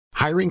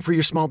Hiring for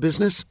your small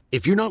business?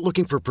 If you're not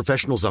looking for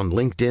professionals on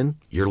LinkedIn,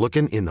 you're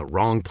looking in the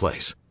wrong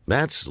place.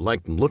 That's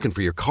like looking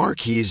for your car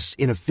keys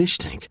in a fish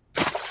tank.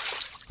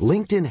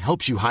 LinkedIn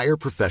helps you hire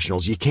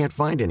professionals you can't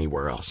find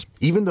anywhere else,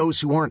 even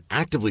those who aren't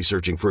actively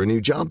searching for a new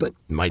job but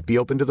might be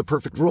open to the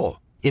perfect role.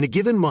 In a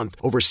given month,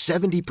 over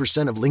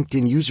 70% of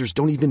LinkedIn users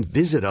don't even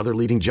visit other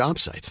leading job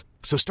sites.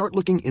 So start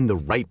looking in the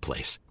right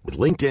place. With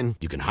LinkedIn,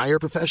 you can hire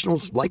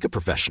professionals like a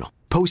professional.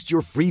 Post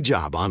your free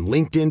job on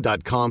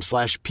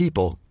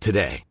linkedin.com/people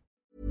today.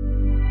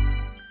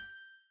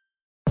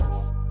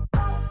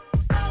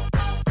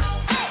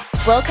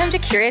 Welcome to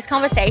Curious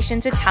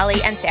Conversations with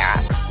Tully and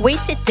Sarah. We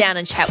sit down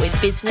and chat with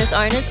business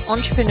owners,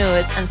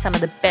 entrepreneurs, and some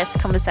of the best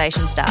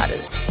conversation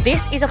starters.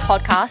 This is a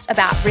podcast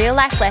about real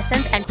life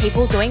lessons and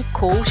people doing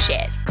cool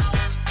shit.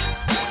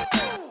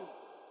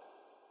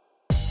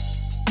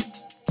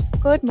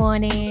 Good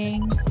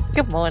morning.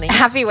 Good morning.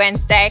 Happy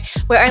Wednesday.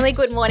 We're only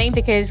good morning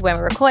because when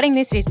we're recording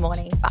this, it is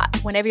morning. But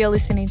whenever you're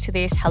listening to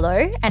this,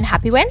 hello and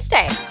happy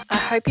Wednesday. I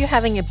hope you're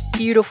having a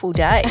beautiful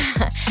day.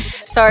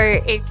 So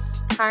it's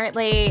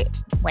currently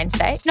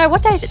Wednesday. No,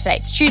 what day is it today?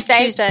 It's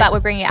Tuesday. But we're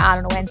bringing it out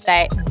on a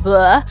Wednesday.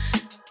 Blah.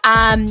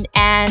 And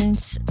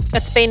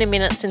it's been a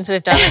minute since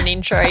we've done an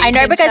intro. I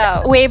know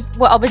because we're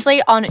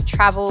obviously on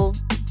travel.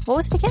 What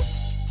was it again?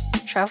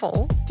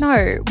 Travel?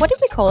 No, what did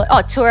we call it?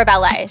 Oh, Tour of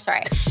LA,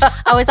 sorry.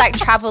 I was like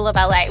Travel of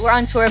LA. We're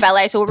on Tour of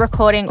LA, so we're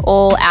recording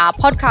all our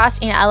podcasts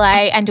in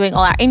LA and doing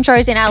all our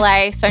intros in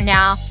LA. So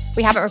now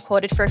we haven't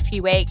recorded for a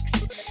few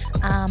weeks.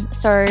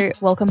 So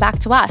welcome back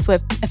to us. We're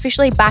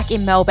officially back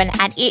in Melbourne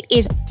and it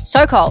is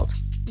so cold.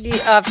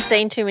 I've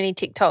seen too many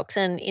TikToks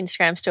and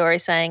Instagram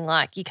stories saying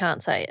like, you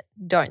can't say it,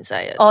 don't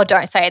say it. Oh,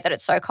 don't say it that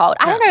it's so cold.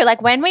 No. I don't know,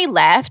 like when we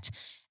left,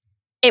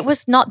 it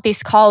was not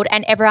this cold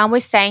and everyone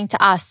was saying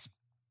to us,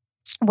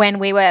 when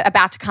we were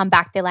about to come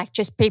back, they're like,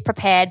 just be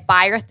prepared,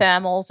 buy your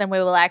thermals. And we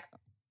were like,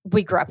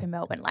 we grew up in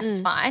Melbourne, like it's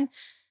fine.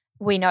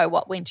 We know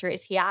what winter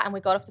is here. And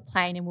we got off the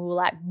plane and we were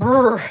like,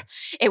 brr.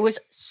 It was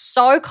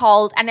so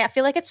cold. And I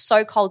feel like it's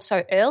so cold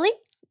so early.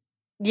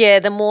 Yeah,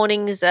 the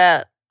mornings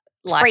are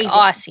like freezing.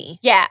 Icy.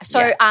 Yeah.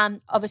 So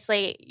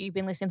obviously you've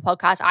been listening to the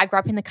podcast. I grew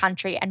up in the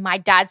country and my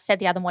dad said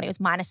the other morning it was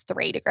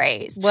 -3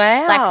 degrees.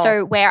 Wow. Like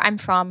so where I'm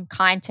from,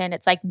 Kyneton,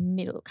 it's like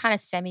middle, kind of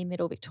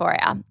semi-middle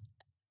Victoria,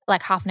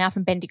 like half an hour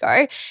from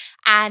Bendigo.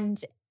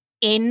 And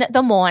in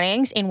the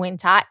mornings in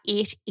winter,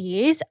 it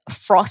is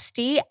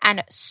frosty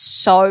and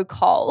so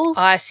cold.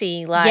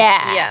 Icy, like,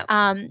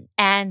 yeah.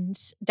 And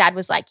Dad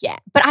was like, yeah.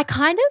 But I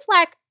kind of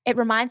like, it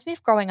reminds me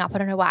of growing up. I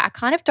don't know why. I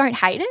kind of don't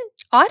hate it.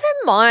 I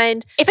don't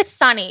mind. If it's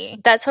sunny.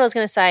 That's what I was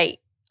going to say.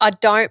 I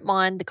don't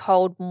mind the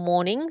cold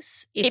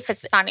mornings if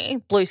it's sunny.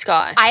 Blue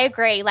sky. I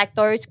agree. Like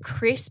those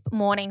crisp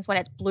mornings when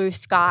it's blue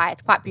sky,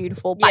 it's quite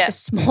beautiful. But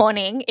this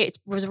morning it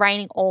was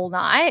raining all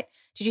night.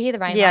 Did you hear the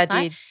rain last night?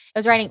 I did. It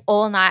was raining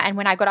all night. And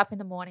when I got up in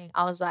the morning,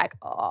 I was like,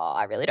 oh,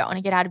 I really don't want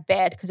to get out of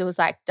bed because it was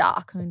like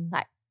dark and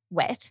like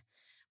wet.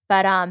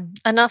 But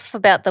enough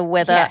about the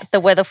weather, the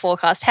weather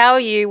forecast. How are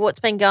you?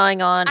 What's been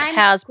going on?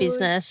 How's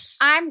business?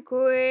 I'm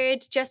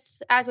good.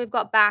 Just as we've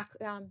got back,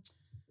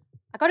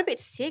 I got a bit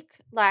sick.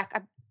 Like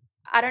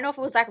I don't know if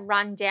it was like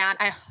run down.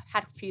 I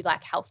had a few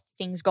like health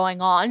things going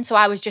on. So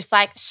I was just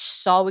like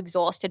so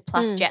exhausted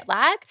plus jet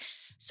lag.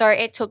 So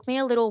it took me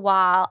a little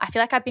while. I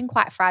feel like I've been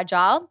quite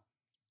fragile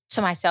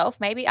to myself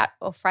maybe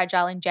or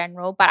fragile in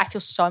general, but I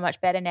feel so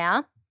much better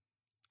now.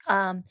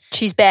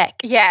 She's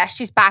back. Yeah,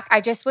 she's back.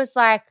 I just was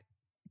like,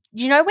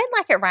 you know when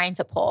like it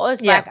rains, it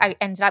pours? Yeah. Like I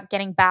ended up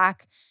getting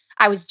back.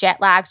 I was jet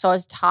lagged, so I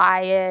was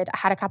tired. I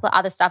had a couple of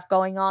other stuff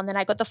going on. Then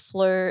I got the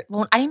flu.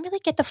 Well, I didn't really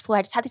get the flu.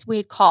 I just had this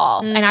weird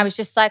cough and I was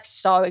just like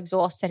so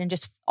exhausted and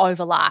just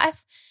over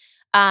life.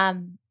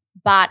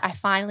 But I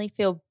finally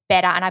feel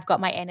better and I've got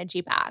my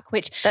energy back,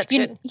 which that's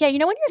good. Yeah, you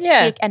know when you're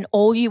sick and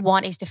all you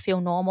want is to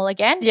feel normal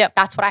again? Yep.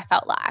 That's what I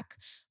felt like.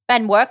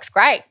 And work's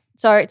great.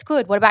 So it's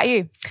good. What about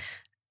you?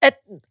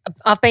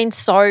 I've been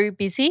so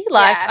busy.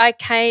 Like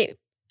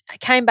I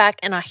came back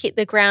and I hit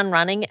the ground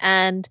running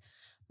and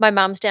my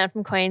mum's down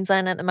from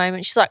Queensland at the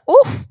moment. She's like,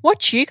 oh,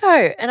 watch you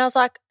go. And I was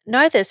like,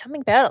 no, there's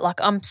something about it. Like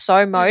I'm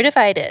so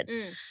motivated.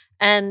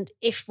 And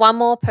if one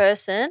more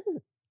person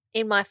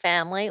in my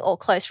family or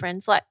close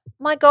friends like,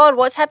 my God,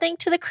 what's happening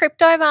to the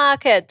crypto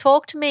market?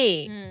 Talk to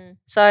me.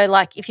 So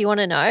like if you want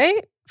to know,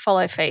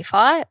 follow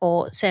FeFi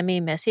or send me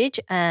a message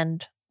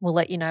and we'll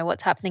let you know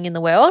what's happening in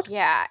the world.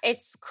 Yeah,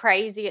 it's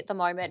crazy at the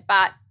moment,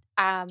 but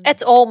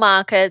it's all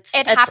markets.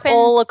 It's happens,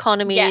 all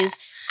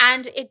economies. Yeah.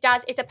 And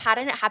it's a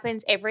pattern. It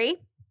happens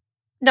every.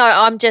 No,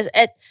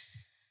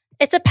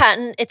 it's a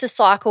pattern. It's a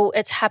cycle.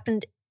 It's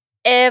happened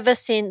ever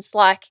since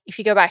like if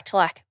you go back to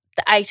like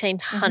the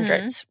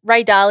 1800s.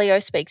 Ray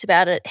Dalio speaks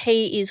about it.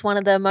 He is one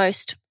of the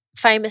most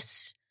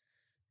famous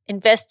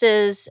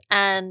investors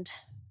and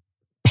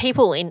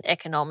people in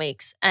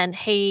economics, and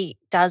he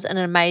does an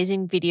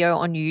amazing video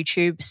on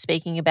YouTube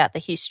speaking about the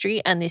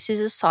history, and this is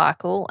a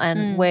cycle,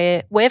 and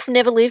we've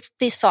never lived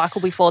this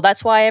cycle before.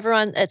 That's why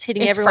it's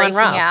hitting everyone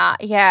rough.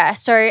 Out. Yeah.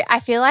 So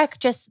I feel like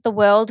just the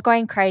world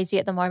going crazy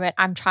at the moment.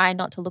 I'm trying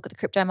not to look at the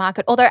crypto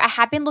market, although I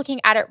have been looking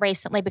at it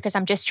recently because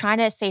I'm just trying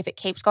to see if it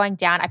keeps going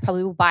down. I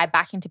probably will buy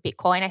back into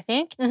Bitcoin, I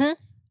think. Mm-hmm.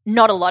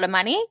 Not a lot of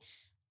money,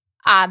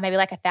 maybe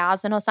like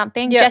 1,000 or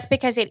something, just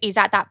because it is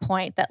at that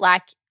point that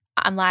like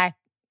I'm like,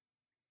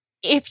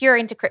 if you're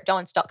into crypto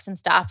and stocks and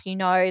stuff, you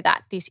know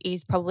that this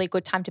is probably a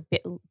good time to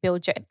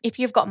build your – if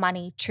you've got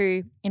money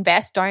to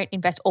invest, don't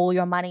invest all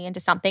your money into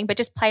something, but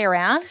just play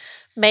around.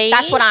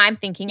 That's what I'm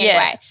thinking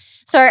anyway.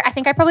 So I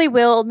think I probably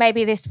will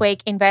maybe this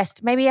week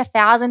invest maybe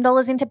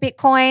 $1,000 into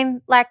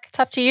Bitcoin. Like, it's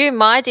up to you.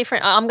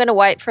 I'm going to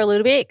wait for a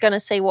little bit, going to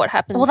see what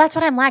happens. Well, that's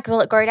what I'm like. Will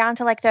it go down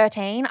to like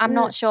 13? I'm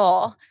not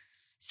sure.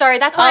 So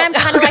that's why I'm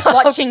kind of like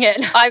watching it.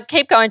 I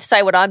keep going to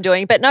say what I'm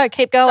doing, but no,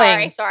 keep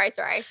going. Sorry.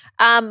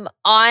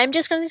 I'm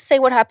just going to see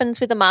what happens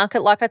with the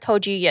market. Like I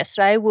told you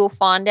yesterday, we'll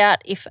find out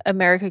if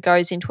America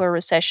goes into a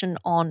recession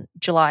on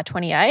July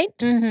 28th.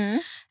 Mm-hmm.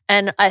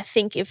 And I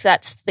think if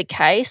that's the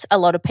case, a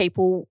lot of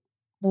people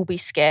will be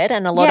scared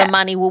and a lot of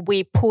money will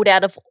be pulled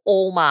out of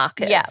all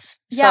markets.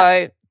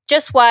 So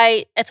just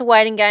wait. It's a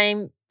waiting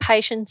game.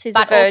 Patience is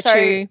a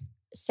virtue.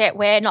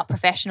 We're not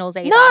professionals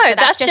either. No, so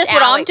that's just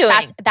what I'm doing.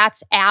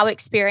 That's our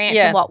experience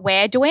and what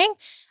we're doing.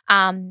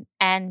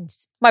 And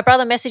my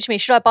brother messaged me,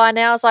 should I buy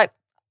now? I was like,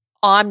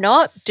 I'm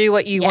not. Do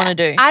what you want to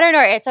do. I don't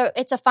know.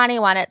 It's a funny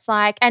one. It's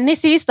like, and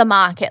this is the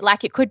market.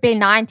 Like it could be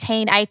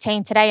 19,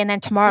 18 today, and then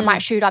tomorrow it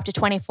might shoot up to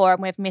 24,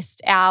 and we've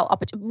missed our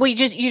opportunity.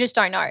 You just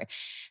don't know.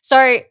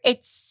 So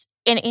it's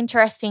an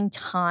interesting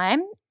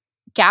time.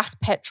 Gas,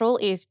 petrol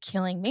is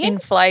killing me.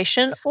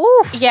 Inflation.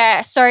 Oof.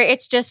 Yeah. So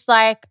it's just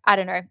like, I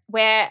don't know.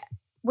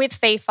 With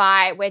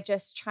FeeFi, we're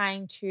just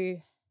trying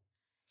to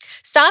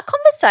start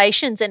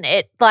conversations, and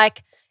it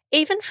like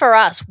even for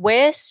us,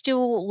 we're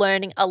still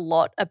learning a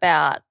lot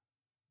about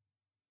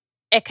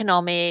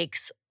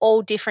economics,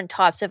 all different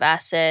types of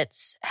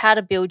assets, how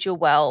to build your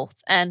wealth.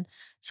 And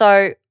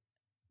so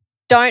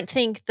don't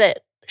think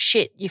that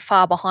you're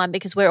far behind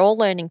because we're all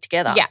learning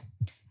together. Yeah.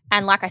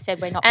 And like I said,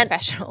 we're not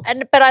professionals.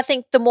 But I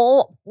think the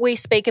more we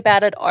speak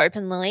about it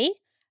openly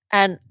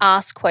and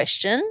ask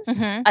questions,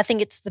 I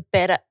think it's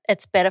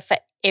better for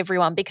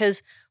everyone,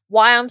 because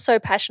why I'm so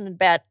passionate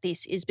about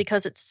this is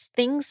because it's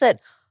things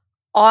that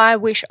I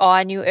wish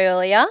I knew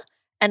earlier,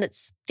 and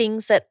it's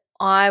things that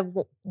I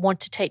want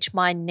to teach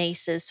my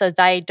nieces so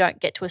they don't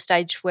get to a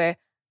stage where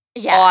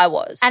I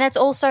was. And it's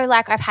also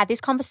like I've had this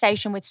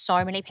conversation with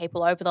so many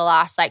people over the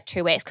last like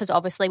 2 weeks, because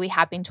obviously we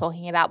have been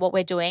talking about what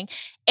we're doing.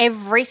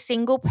 Every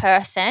single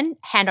person,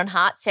 hand on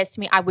heart, says to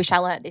me, I wish I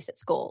learned this at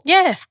school.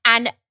 Yeah.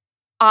 And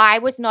I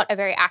was not a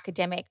very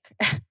academic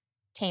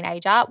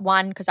teenager.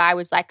 One, because I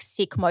was like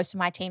sick most of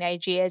my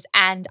teenage years,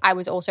 and I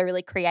was also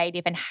really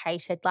creative and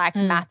hated like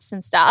maths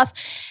and stuff.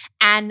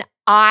 And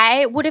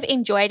I would have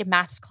enjoyed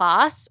maths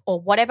class, or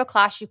whatever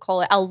class you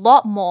call it, a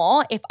lot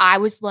more if I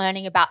was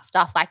learning about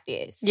stuff like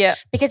this. Yeah.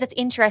 Because it's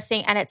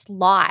interesting and it's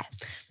life.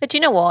 But you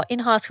know what? In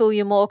high school,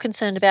 you're more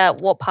concerned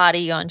about what party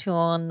you're going to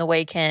on the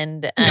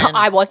weekend. And, no,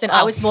 I wasn't.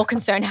 I was more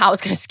concerned how I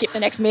was going to skip the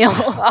next meal.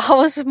 I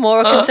was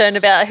more concerned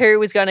about who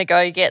was going to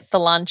go get the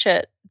lunch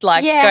at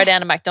go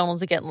down to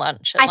McDonald's and get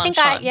lunch at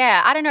lunchtime.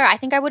 I don't know. I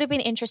think I would have been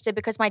interested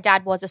because my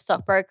dad was a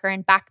stockbroker,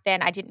 and back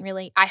then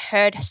I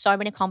heard so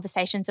many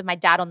conversations of my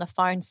dad on the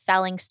phone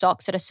selling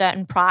stocks at a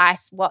certain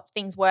price, what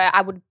things were.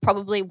 I would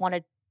probably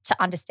wanted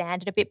to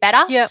understand it a bit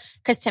better. Yeah.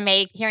 Because to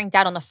me, hearing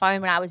dad on the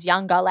phone when I was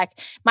younger, like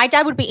my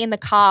dad would be in the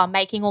car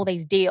making all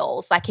these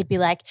deals. Like he'd be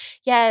like,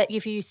 yeah,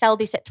 if you sell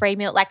this at 3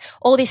 mil, like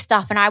all this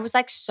stuff. And I was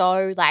like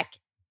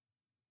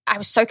I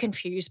was so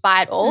confused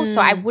by it all.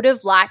 So I would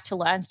have liked to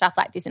learn stuff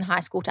like this in high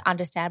school to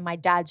understand my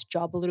dad's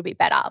job a little bit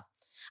better,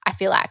 I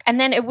feel like. And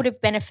then it would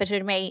have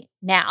benefited me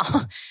now.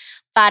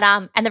 But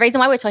and the reason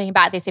why we're talking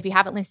about this, if you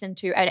haven't listened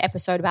to an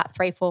episode about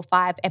 3, 4,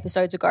 5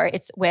 episodes ago,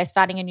 we're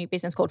starting a new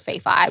business called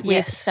FeeFi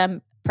with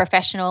some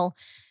professional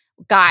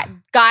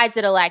guys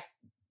that are like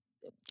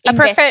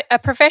a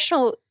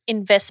professional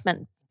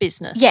investment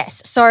business.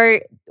 Yes.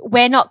 So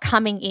we're not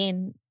coming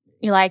in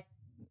like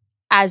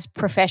as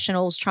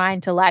professionals trying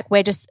to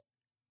we're just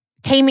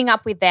teaming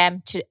up with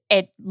them to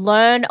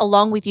learn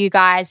along with you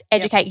guys,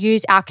 educate,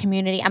 use our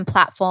community and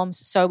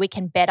platforms so we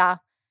can better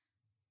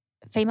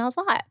females'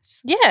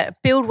 lives. Yeah,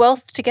 build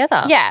wealth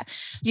together. Yeah.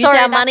 Use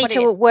our money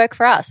to work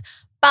for us,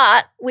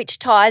 but which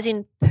ties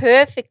in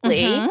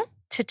perfectly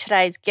to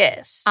today's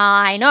guest.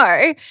 I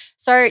know.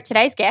 So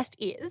today's guest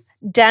is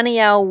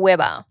Danielle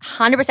Weber.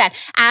 100%.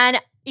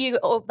 And you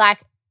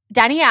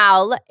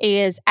Danielle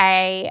is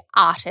a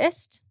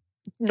artist.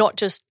 Not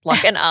just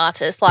like an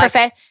artist,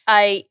 like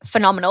a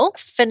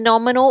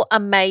phenomenal,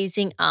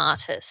 amazing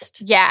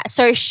artist. Yeah.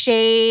 So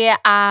she,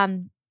 I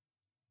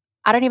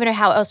don't even know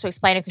how else to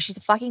explain it because she's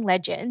a fucking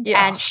legend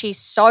and she's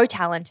so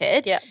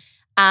talented. Yeah.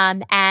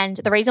 And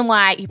the reason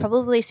why you're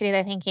probably sitting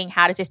there thinking,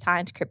 how does this tie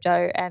into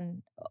crypto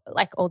and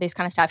like all this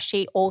kind of stuff?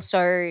 She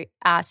also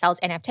sells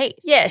NFTs.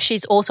 Yeah,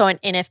 she's also an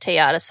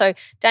NFT artist. So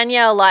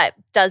Danielle like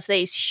does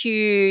these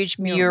huge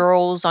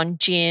murals on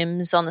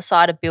gyms, on the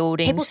side of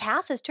buildings. People's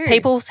houses too.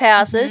 People's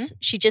houses.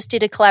 She just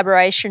did a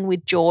collaboration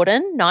with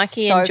Jordan,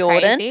 Nike and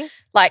Jordan. Crazy.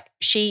 Like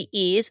she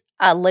is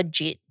a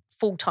legit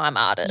full-time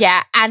artist. Yeah,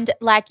 and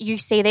like you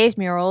see these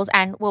murals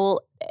and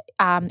we'll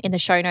in the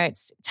show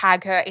notes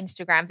tag her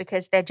Instagram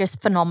because they're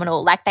just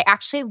phenomenal. Like they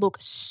actually look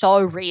so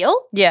real.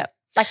 Yeah.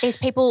 Like these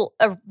people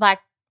are like,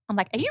 I'm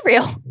like, are you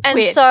real? It's and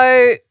weird.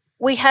 So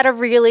we had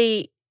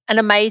an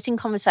amazing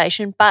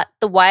conversation, but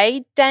the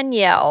way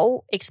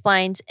Danielle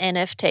explains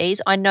NFTs,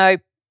 I know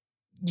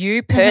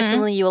you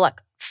personally, you were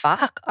like,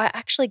 fuck, I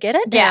actually get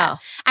it now.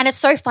 And it's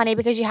so funny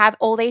because you have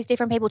all these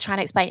different people trying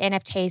to explain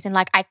NFTs and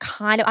like I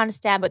kind of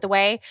understand, but the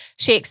way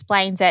she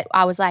explains it,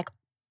 I was like,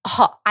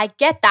 oh, I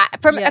get that.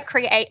 From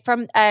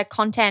a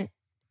content,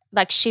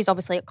 like she's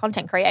obviously a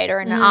content creator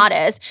and an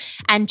artist,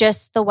 and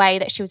just the way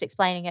that she was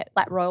explaining it,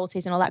 like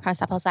royalties and all that kind of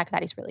stuff, I was like,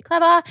 that is really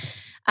clever.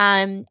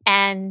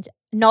 And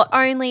not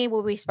only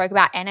will we spoke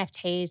about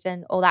NFTs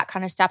and all that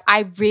kind of stuff,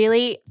 I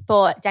really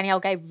thought Danielle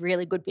gave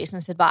really good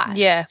business advice.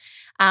 Yeah.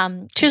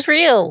 She was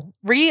real,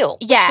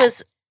 yeah, which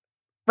was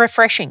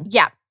refreshing.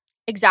 Yeah,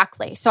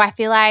 exactly. So I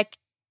feel like,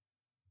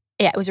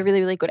 yeah, it was a really,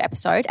 really good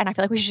episode, and I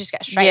feel like we should just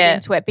get straight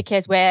into it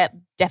because we're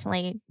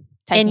definitely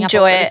taking up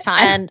all this time.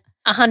 And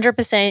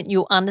 100%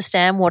 you'll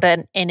understand what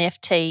an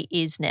NFT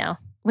is now.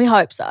 We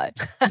hope so.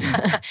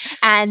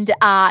 And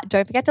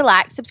don't forget to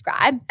like,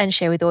 subscribe, and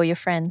share with all your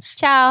friends.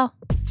 Ciao.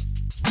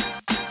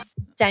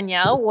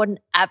 Danielle, what an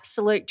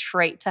absolute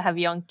treat to have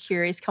you on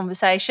Curious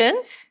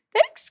Conversations.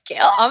 Thanks, Gil.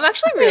 I'm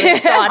actually really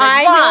excited.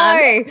 I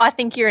know. I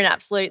think you're an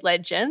absolute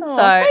legend. Oh,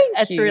 so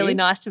it's really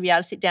nice to be able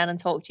to sit down and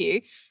talk to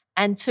you.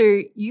 And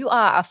two, you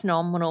are a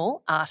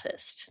phenomenal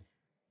artist.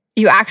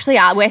 You actually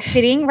are. We're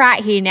sitting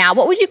right here now.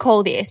 What would you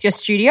call this? Your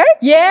studio?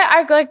 Yeah,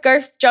 I like go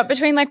jump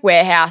between like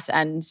warehouse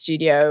and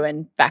studio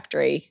and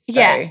factory. So,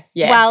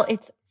 yeah. Well,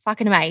 it's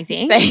fucking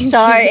amazing. It's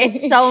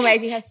so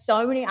amazing. You have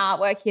so many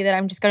artwork here that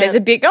I'm just going to. There's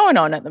a bit going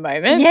on at the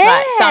moment. Yeah.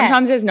 Like,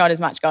 sometimes there's not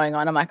as much going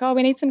on. I'm like, oh,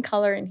 we need some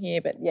color in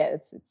here. But yeah,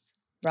 it's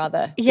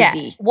rather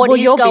busy. What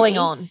is going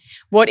on?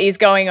 What is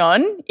going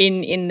on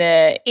in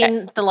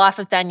the life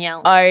of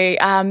Danielle?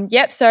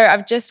 Yep. So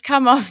I've just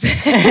come off.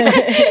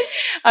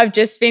 I've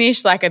just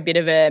finished like a bit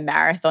of a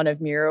marathon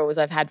of murals.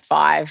 I've had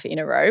 5 in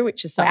a row,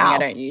 which is something I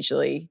don't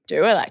usually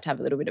do. I like to have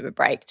a little bit of a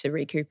break to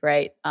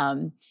recuperate.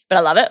 But I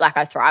love it. Like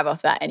I thrive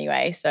off that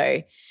anyway.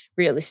 So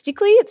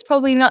realistically, it's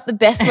probably not the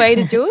best way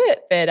to do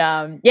it.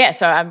 But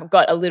so I've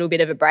got a little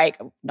bit of a break.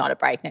 Not a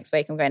break next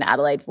week. I'm going to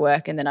Adelaide for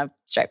work and then I'm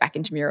straight back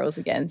into murals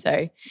again.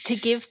 So to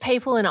give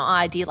people an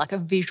idea, like a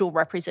visual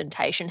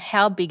representation,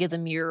 how big are the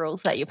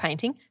murals that you're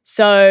painting?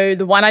 So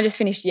the one I just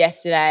finished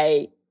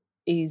yesterday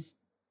is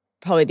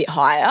probably a bit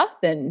higher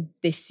than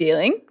this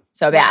ceiling.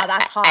 So about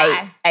that's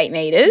high. 8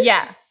 meters.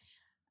 Yeah.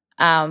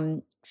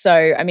 So,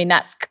 I mean,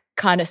 that's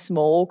kind of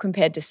small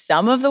compared to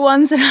some of the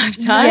ones that I've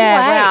done.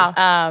 Yeah,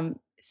 wow.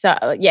 So,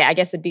 I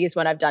guess the biggest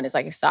one I've done is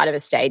like a side of a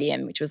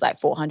stadium, which was like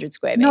 400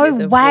 square meters.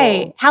 No of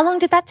way. wall. How long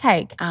did that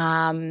take?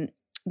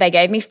 They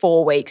gave me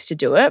 4 weeks to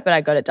do it, but I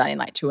got it done in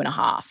like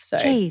 2.5. So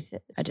Jesus.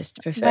 I just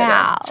prefer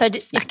Wow. So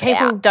if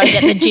people don't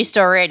get the gist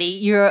already,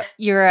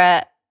 you're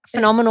a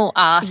phenomenal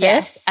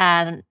artist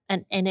and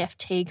an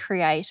NFT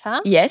creator.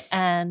 Yes.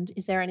 And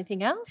is there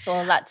anything else,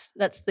 or that's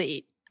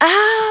the?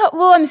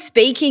 Well, I'm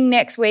speaking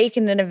next week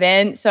in an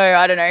event, so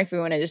I don't know if we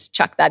want to just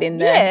chuck that in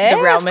the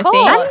realm of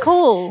things. That's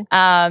cool.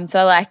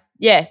 So like,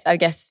 yes, I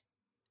guess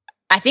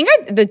I think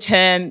the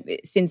term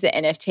since the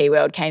NFT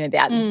world came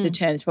about, the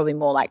term's probably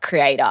more like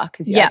creator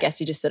because I guess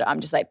you just I'm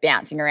just like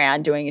bouncing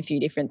around doing a few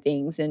different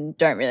things and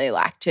don't really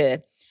like to,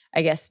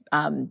 I guess,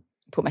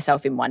 put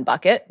myself in one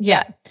bucket.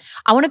 Yeah.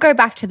 I want to go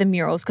back to the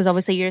murals because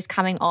obviously you're just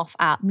coming off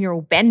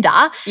Mural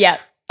Bender. Yeah.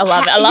 I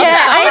love it. I love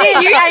that.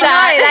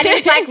 I know. That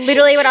is like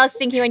literally what I was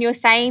thinking when you were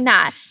saying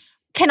that.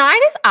 Can I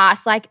just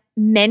ask, like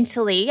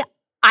mentally,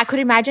 I could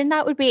imagine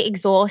that would be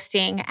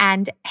exhausting.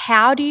 And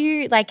how do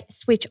you like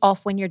switch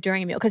off when you're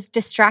doing a mural? Because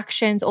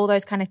distractions, all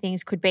those kind of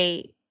things could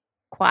be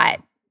quite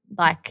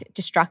like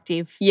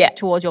destructive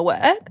towards your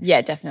work.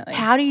 Yeah, definitely.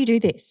 How do you do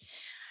this?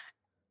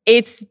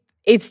 It's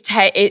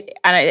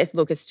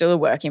still a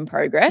work in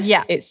progress.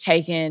 Yeah. It's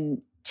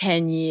taken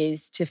 10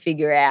 years to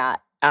figure out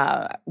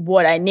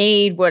what I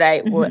need, what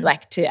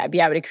like to be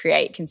able to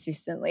create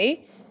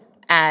consistently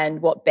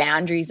and what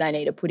boundaries I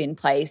need to put in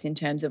place in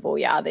terms of all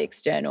your other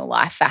external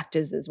life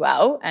factors as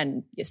well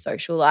and your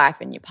social life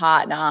and your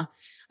partner.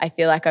 I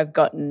feel like I've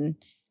gotten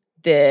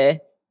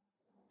the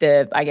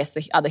I guess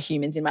the other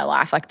humans in my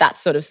life, like that's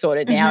sort of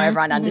sorted now.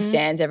 Everyone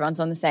understands, everyone's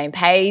on the same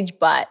page.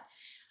 But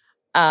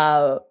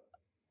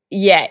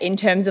in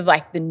terms of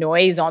like the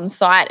noise on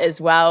site as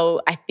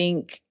well, I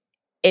think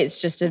it's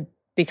just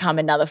become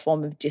another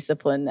form of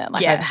discipline that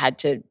like I've had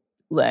to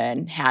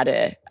learn how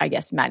to, I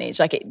guess, manage.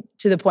 Like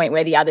to the point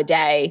where the other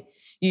day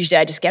usually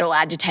I just get all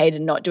agitated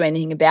and not do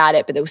anything about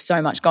it, but there was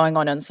so much going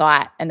on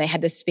site and they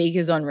had the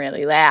speakers on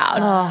really loud.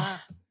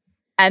 Oh.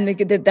 And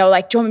they were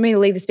like, do you want me to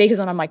leave the speakers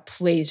on? I'm like,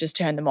 please just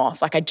turn them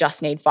off. Like I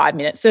just need 5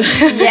 minutes of,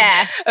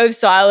 of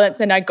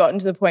silence. And I'd gotten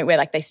to the point where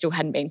like they still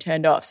hadn't been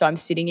turned off. So I'm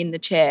sitting in the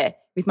chair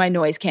with my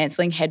noise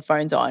cancelling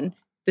headphones on.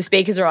 The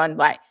speakers are on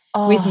like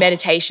with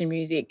meditation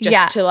music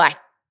just to like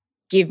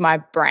give my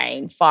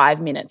brain 5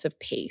 minutes of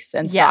peace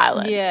and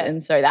silence. Yeah.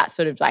 And so that's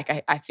sort of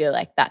like, I feel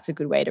like that's a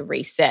good way to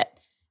reset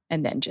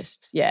and then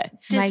just,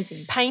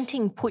 Does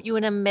painting put you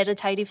in a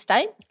meditative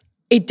state?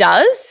 It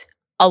does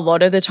a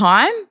lot of the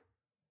time,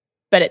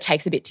 but it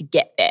takes a bit to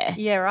get there.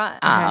 Yeah,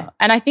 right.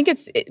 And I think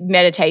it's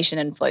meditation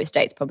and flow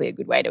state's probably a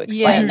good way to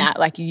explain that.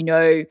 Like, I don't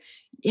know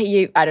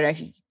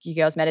if you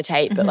girls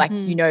meditate, but like,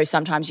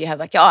 sometimes you have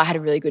like, I had a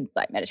really good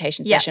like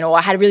meditation session or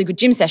I had a really good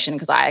gym session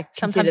because I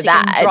sometimes consider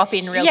that. You can drop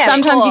in real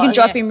sometimes you can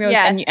drop in real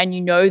and you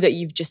know that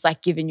you've just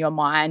like given your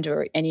mind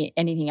or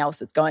anything else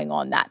that's going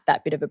on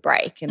that bit of a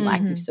break and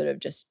like you've sort of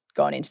just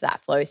gone into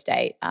that flow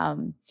state.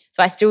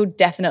 So I still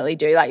definitely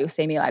do, like you'll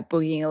see me like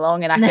boogieing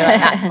along and I feel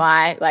like that's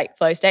my like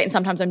flow state and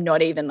sometimes I'm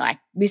not even like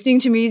listening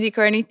to music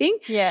or anything.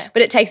 Yeah.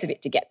 But it takes a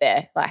bit to get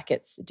there. Like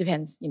it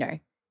depends,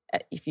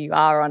 if you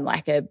are on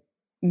like a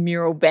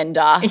mural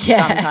bender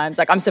sometimes.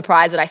 Like I'm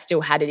surprised that I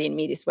still had it in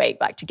me this week,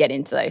 like to get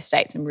into those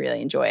states and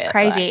really enjoy it. It's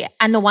crazy.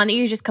 And the one that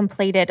you just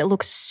completed, it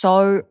looks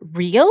so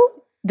real.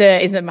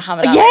 Is the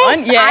Muhammad Ali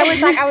one? Yeah.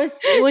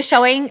 I was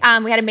showing,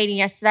 we had a meeting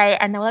yesterday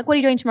and they were like, what are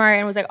you doing tomorrow?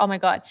 And I was like, oh my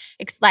God,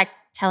 it's like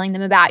telling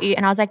them about you.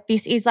 And I was like,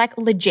 this is like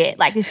legit.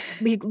 Like this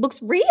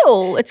looks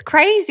real. It's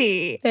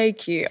crazy.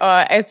 Thank you.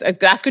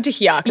 That's good to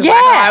hear.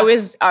 Yeah.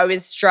 Like, I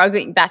was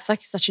struggling. That's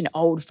like such an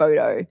old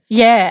photo.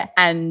 Yeah.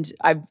 And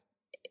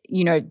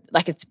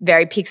like it's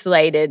very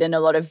pixelated and a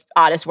lot of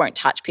artists won't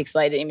touch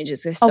pixelated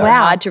images. They're so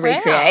hard to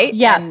recreate.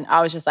 Yeah. And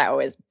I was just like,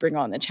 always bring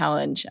on the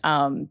challenge.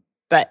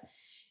 But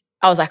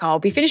I was like, I'll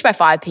be finished by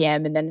 5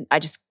 p.m. And then I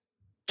just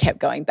kept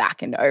going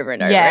back and over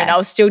and over. And I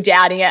was still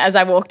doubting it as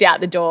I walked out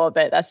the door,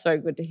 but that's so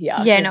good to hear.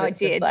 Yeah, no, it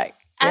did. Like,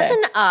 as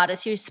an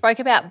artist, you spoke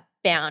about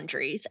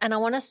boundaries and I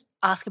want to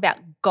ask about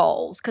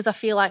goals because I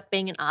feel like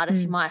being an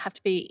artist, you might have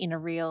to be in a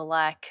real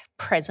like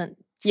present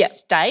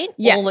state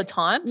all the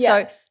time.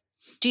 Yeah. So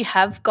do you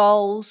have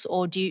goals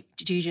or do you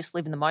just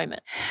live in the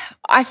moment?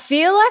 I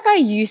feel like I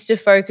used to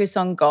focus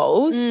on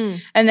goals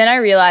and then I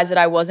realized that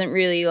I wasn't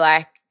really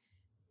like,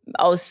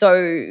 I was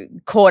so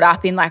caught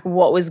up in like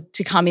what was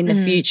to come in the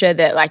future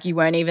that like you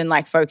weren't even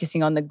like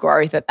focusing on the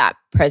growth at that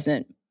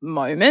present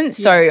moment.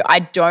 So I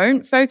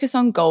don't focus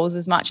on goals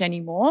as much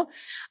anymore.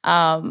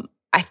 I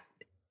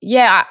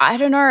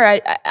don't know.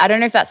 I don't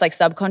know if that's like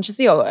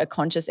subconsciously or a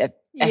conscious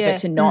effort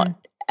to not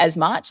as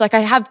much. Like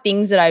I have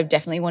things that I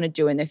definitely want to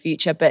do in the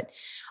future, but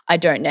I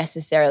don't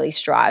necessarily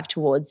strive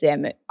towards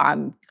them.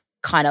 I'm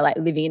kind of like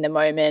living in the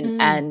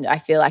moment and I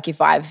feel like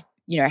if I've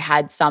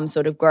had some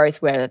sort of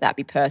growth, whether that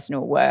be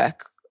personal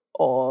work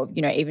or,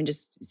 even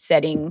just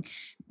setting,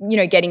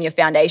 getting your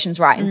foundations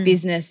right in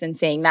business and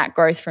seeing that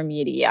growth from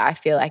year to year, I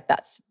feel like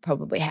that's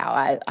probably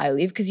how I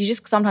live because you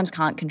just sometimes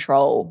can't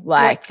control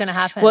like what's going to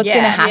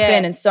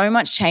happen. And so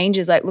much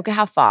changes. Like look at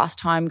how fast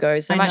time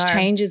goes. So much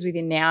changes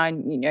within now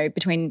and,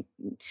 between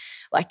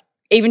like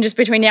even just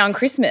between now and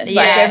Christmas,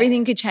 like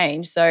everything could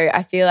change. So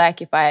I feel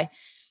like if I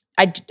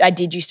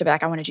did used to be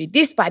like, I want to do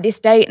this by this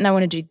date and I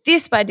want to do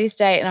this by this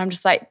date. And I'm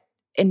just like,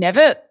 it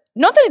never,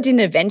 not that it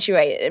didn't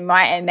eventuate, it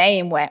may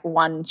in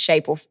one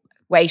shape or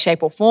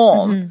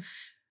form.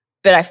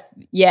 But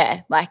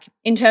like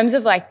in terms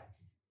of like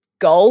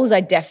goals,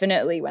 I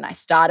definitely, when I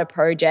start a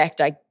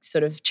project, I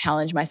sort of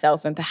challenge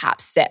myself and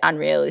perhaps set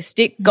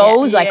unrealistic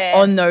goals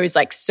on those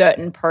like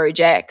certain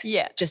projects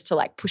just to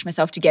like push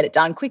myself to get it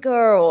done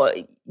quicker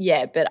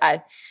but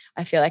I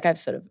feel like I've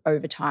sort of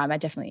over time, I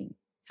definitely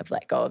have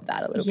let go of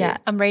that a little bit.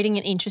 I'm reading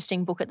an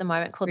interesting book at the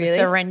moment called The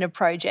Surrender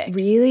Project.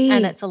 Really?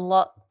 And it's a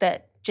lot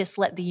that just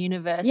let the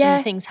universe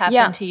and things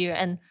happen to you.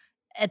 And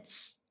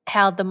it's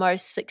how the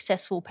most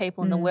successful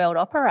people in the world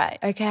operate.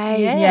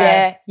 Okay.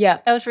 Yeah.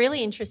 That was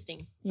really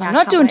interesting. Yeah, I'm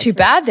not doing too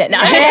bad then.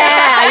 No.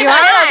 Yeah, you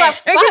are.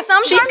 Because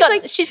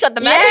sometimes she's got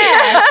the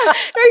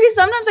magic. No, because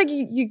sometimes like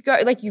you go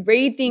like you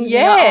read things and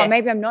you're like, oh,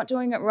 maybe I'm not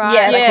doing it right.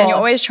 And you're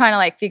always trying to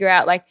like figure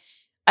out like,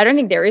 I don't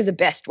think there is a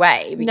best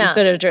way, but you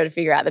sort of try to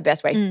figure out the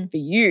best way for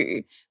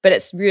you. But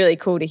it's really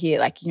cool to hear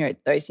like,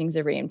 those things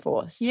are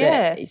reinforced.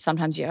 Yeah. That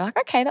sometimes you're like,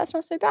 okay, that's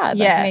not so bad.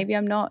 Like maybe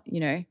I'm not,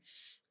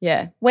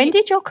 Yeah. When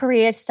did your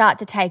career start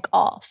to take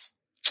off?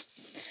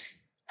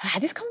 I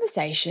had this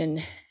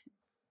conversation.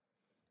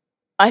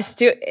 I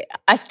still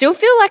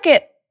feel like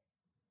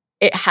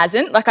it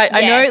hasn't. Like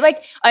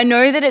I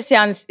know that it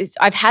sounds.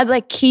 I've had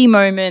like key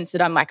moments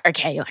that I'm like,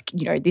 okay, like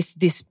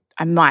this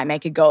I might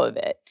make a go of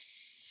it.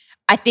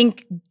 I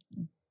think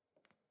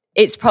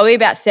it's probably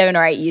about 7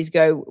 or 8 years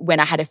ago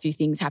when I had a few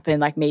things happen,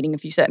 like meeting a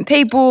few certain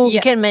people.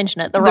 You can mention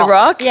it, The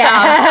Rock. Yeah.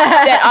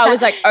 That I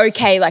was like,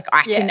 okay, like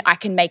I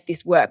can make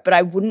this work. But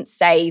I wouldn't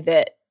say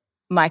that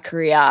my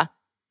career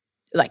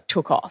like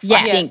took off.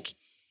 I think,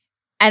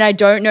 and I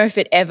don't know if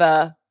it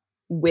ever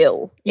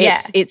will.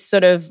 Yeah. It's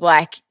sort of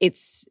like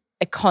it's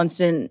a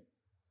constant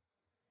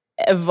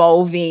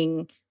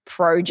evolving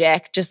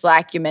project, just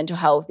like your mental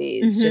health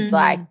is, just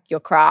like your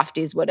craft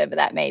is, whatever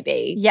that may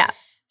be. Yeah.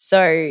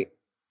 So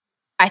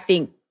I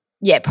think,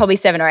 yeah, probably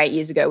 7 or 8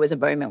 years ago was a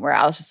moment where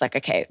I was just like,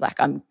 okay, like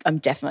I'm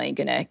definitely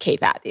going to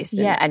keep at this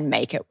and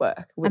make it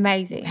work.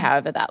 Amazing.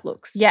 However that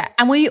looks. Yeah.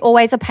 And were you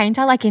always a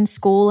painter, like in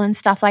school and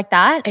stuff like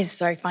that? It's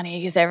so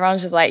funny because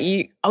everyone's just like,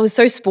 I was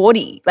so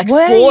sporty. Like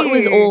Were sport you?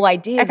 was all I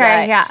did. Okay,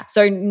 like, yeah.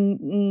 So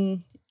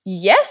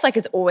yes, like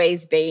it's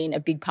always been a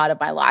big part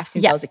of my life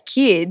since I was a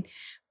kid,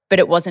 but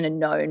it wasn't a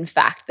known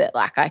fact that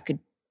like I could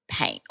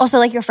paint. Also,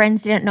 like your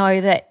friends didn't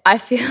know that. I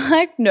feel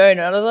like not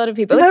a lot of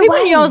people. Like No people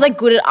way. knew I was like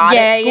good at art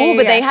at school,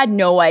 but yeah. they had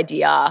no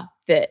idea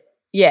that.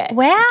 Yeah.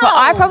 Wow. But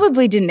I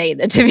probably didn't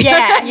either, to be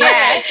honest.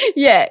 Yeah.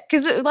 Yeah.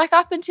 Because like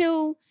up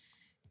until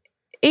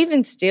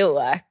even still,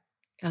 like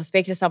I was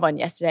speaking to someone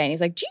yesterday and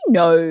he's like, do you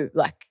know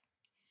like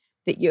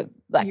that you're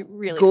like You're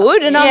really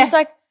good? And Yeah. I was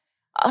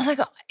like,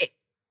 oh,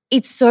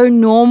 it's so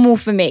normal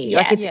for me. Yeah.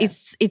 Like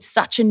it's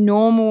such a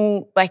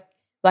normal, like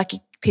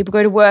people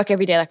go to work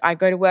every day. Like I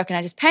go to work and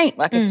I just paint.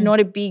 Like it's not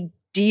a big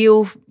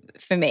deal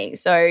for me.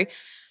 So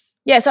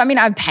yeah, so I mean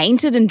I've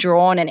painted and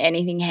drawn and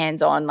anything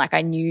hands-on. Like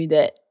I knew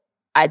that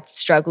I'd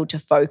struggled to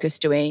focus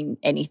doing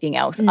anything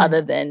else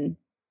other than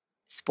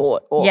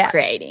sport or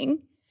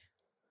creating.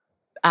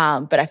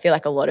 But I feel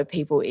like a lot of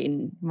people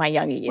in my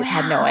younger years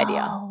had no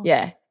idea.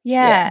 Yeah.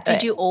 Yeah.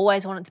 Did you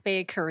always want it to be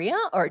a career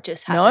or it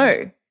just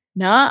happened?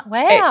 No. Nah.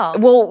 Wow.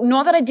 Well,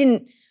 not that I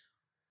didn't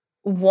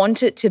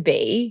want it to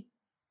be,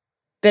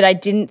 but I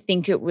didn't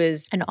think it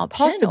was An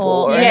option possible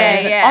or- or it Yeah, was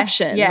an yeah,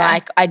 option. yeah.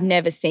 Like I'd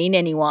never seen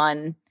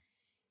anyone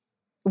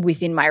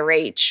within my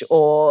reach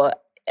or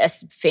a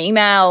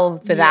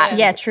female for that.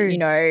 Yeah, true. You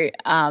know,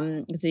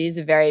 because it is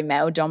a very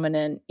male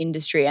dominant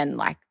industry and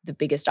like the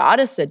biggest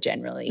artists are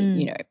generally,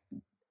 you know,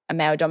 a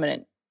male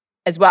dominant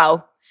as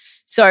well.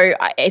 So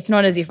it's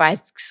not as if I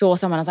saw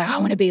someone, I was like, I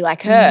want to be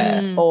like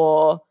her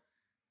or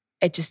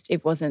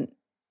it wasn't.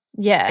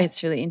 Yeah.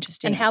 It's really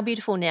interesting. And how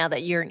beautiful now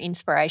that you're an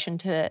inspiration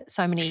to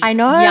so many I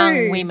know.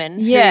 young women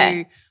Yeah.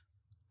 who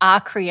are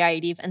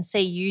creative and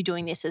see you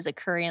doing this as a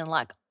career and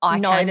like, I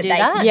know can that do they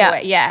that. can Yeah. do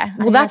it. Yeah. I Well,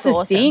 think that's the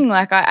awesome. thing.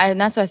 Like, and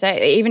that's what I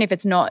say. Even if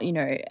it's not, you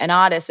know, an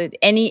artist, so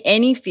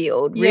any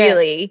field, Yeah.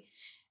 really,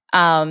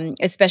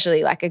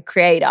 especially like a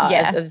creator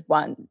Yeah. of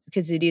one,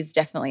 because it is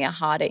definitely a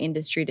harder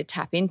industry to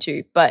tap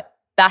into. But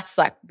that's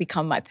like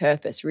become my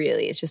purpose.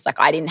 Really, it's just like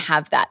I didn't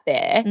have that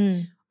there.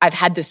 I've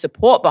had the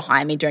support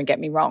behind me. Don't get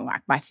me wrong.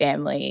 Like my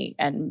family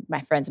and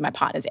my friends and my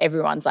partners,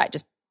 everyone's like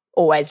just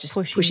always just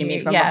pushing me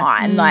you. from Yeah.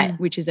 behind, like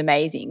which is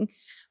amazing.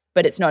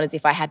 But it's not as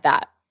if I had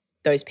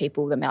those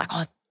people that are like,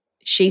 oh,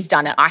 she's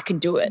done it, I can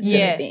do it,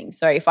 sort of thing.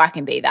 So if I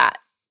can be that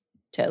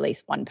to at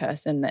least one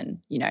person,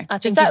 then you know, I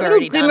just think that you've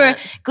little already done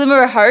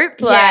glimmer of hope.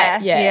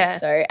 Like, Yeah.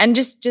 So and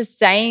just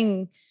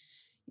saying,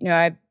 you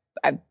know,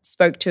 I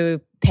spoke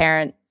to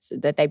parents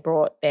that they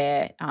brought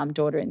their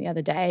daughter in the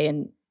other day,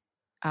 and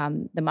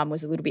the mum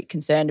was a little bit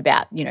concerned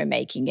about, you know,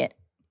 making it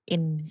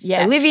In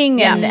a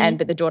living and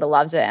but the daughter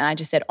loves it. And I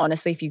just said,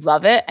 honestly, if you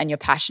love it and you're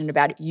passionate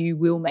about it, you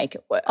will make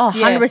it work. Oh,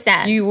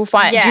 100%. You will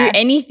do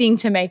anything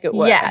to make it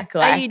work. Yeah. Are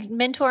Like, you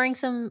mentoring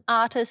some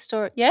artists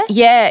or yeah?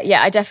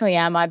 yeah, I definitely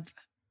am. I've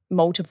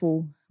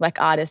multiple like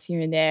artists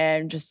here and there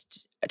and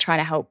just trying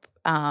to help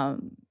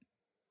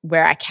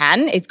where I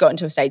can. It's gotten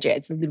to a stage where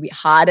it's a little bit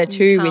harder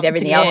too with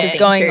everything else that's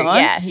going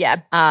on.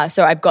 Yeah.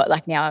 So I've got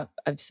like now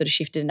I've sort of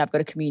shifted and I've got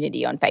a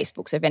community on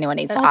Facebook. So if anyone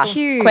needs to ask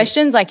cute.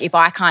 questions, like if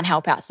I can't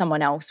help out,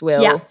 someone else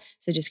will. Yeah.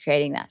 So just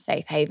creating that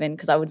safe haven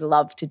because I would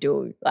love to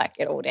do like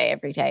it all day,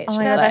 every day. It's Oh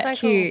my just God, like, that's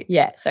so cool. cute.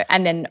 yeah. So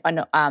and then an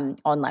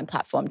online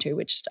platform too,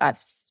 which I've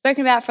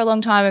spoken about for a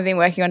long time. I've been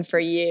working on for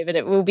a year, but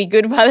it will be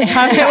good by the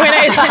time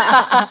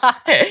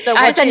So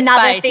Just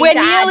another thing we're to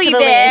add nearly to the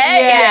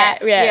there.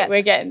 list. Yeah,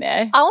 we're getting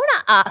there. I want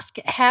to ask,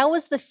 how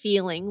was the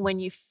feeling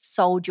when you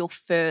sold your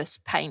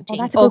first painting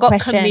that's a or good got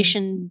question.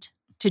 commissioned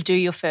to do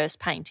your first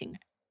painting?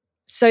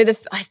 So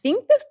I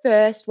think the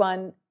first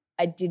one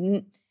I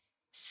didn't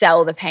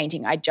sell the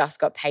painting. I just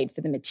got paid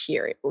for the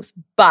materials.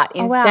 But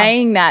in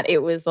saying that, it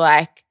was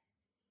like,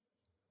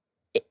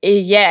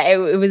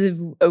 it was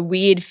a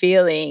weird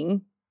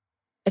feeling,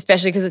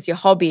 especially because it's your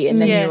hobby. And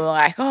then you were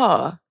like,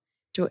 oh,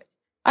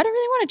 I don't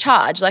really want to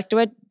charge. Like, do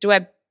I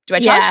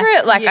charge for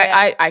it?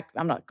 Like,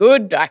 I'm not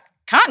good. I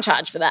can't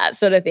charge for that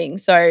sort of thing.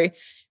 So it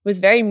was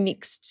very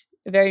mixed,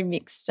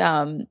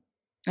 I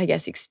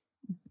guess,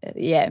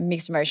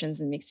 mixed emotions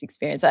and mixed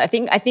experience. I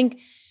think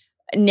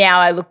now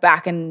I look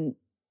back and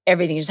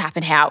everything just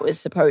happened how it was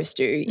supposed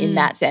to in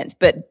that sense.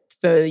 But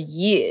for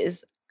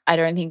years, I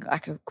don't think I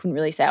couldn't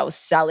really say I was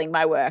selling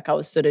my work. I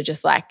was sort of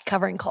just like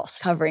Covering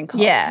costs.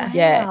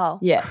 Yeah. Wow.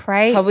 Yeah.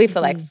 Crazy. Probably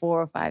for like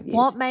 4 or 5 years.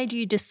 What made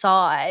you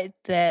decide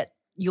that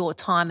your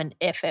time and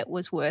effort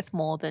was worth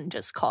more than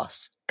just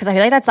costs? Because I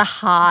feel like that's a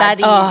hard. That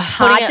is. It's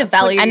hard Putting to it-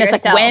 value and it's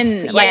yourself. like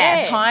when,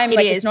 like time, it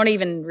like is. it's not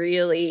even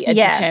really a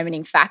Yeah.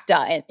 determining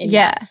factor. In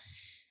Yeah.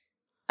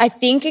 I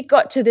think it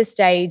got to the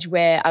stage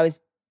where I was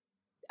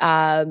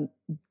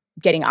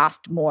getting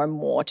asked more and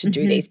more to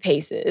do these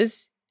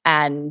pieces,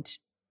 and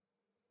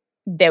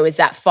there was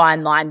that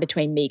fine line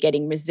between me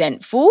getting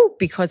resentful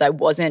because I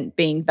wasn't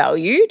being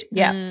valued,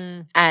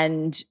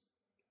 and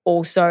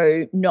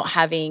also not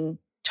having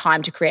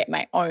time to create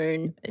my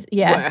own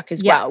work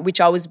as well,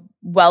 which I was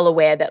well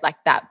aware that like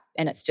that,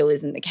 and it still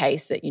isn't the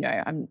case, that,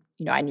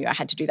 I knew I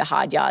had to do the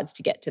hard yards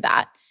to get to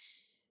that.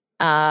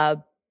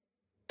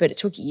 But it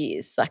took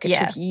years. Like it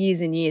took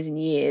years and years and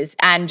years,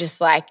 and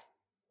just like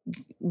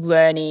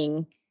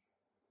learning,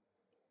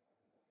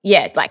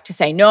 like to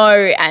say no,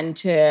 and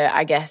to,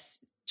 I guess,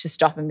 to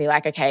stop and be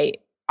like, okay,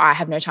 I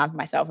have no time for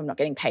myself. I'm not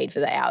getting paid for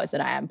the hours that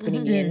I am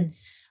putting in.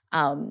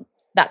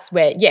 That's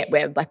where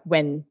like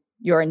when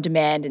you're in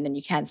demand, and then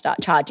you can start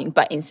charging.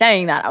 But in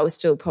saying that, I was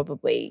still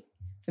probably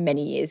for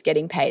many years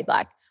getting paid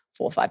like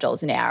 $4 or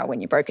 $5 an hour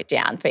when you broke it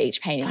down for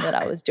each painting that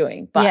I was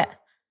doing. But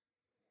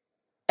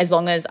as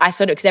long as I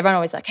because everyone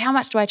always like, how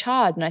much do I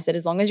charge? And I said,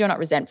 as long as you're not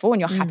resentful and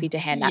you're happy to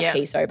hand that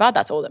piece over,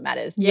 that's all that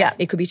matters. Yeah.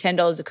 It could be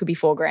 $10, it could be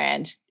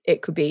 $4,000,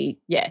 it could be,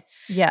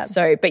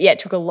 So, but it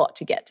took a lot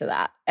to get to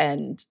that.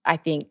 And I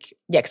think,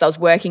 because I was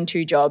working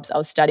 2 jobs, I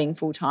was studying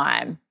full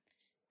time,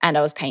 and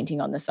I was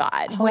painting on the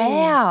side.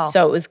 Wow.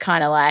 So it was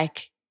kind of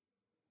like,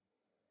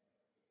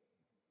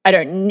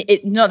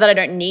 not that I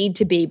don't need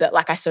to be, but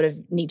like I sort of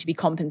need to be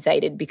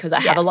compensated because I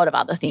have a lot of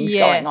other things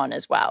going on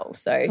as well.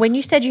 So when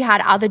you said you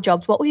had other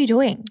jobs, what were you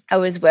doing? I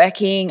was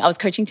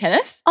coaching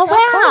tennis. Oh,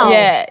 wow. Cool.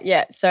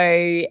 Yeah. So,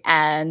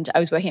 and I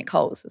was working at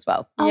Coles as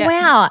well. Oh,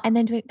 wow. And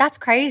then that's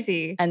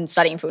crazy. And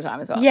studying full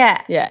time as well.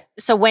 Yeah. Yeah.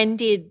 So when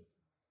did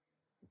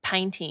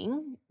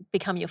painting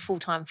become your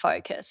full-time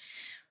focus?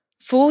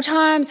 Full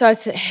time. So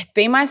it's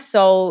been my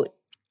sole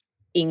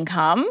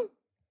income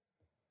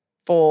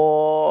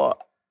for,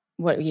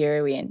 what year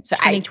are we in? So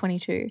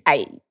 2022.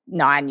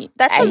 9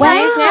 That's 8 wow.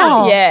 years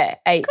now. Yeah.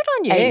 Good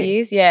on you. 8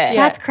 years, yeah.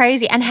 That's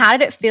crazy. And how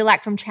did it feel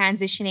like from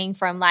transitioning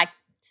from like,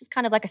 this is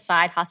kind of like a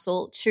side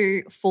hustle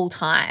to full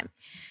time?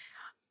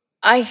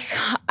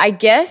 I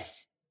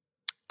guess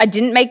I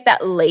didn't make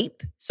that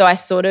leap. So I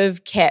sort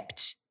of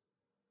kept.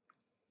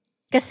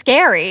 It's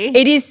scary.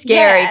 It is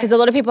scary because a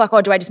lot of people are like,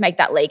 oh, do I just make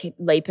that leap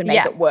and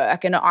make it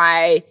work? And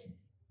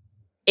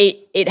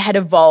it had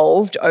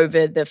evolved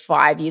over the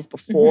 5 years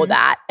before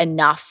that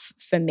enough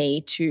for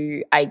me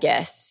to, I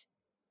guess,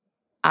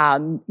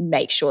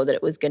 make sure that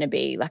it was going to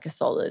be like a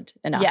solid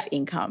enough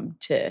income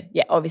to,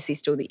 obviously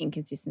still the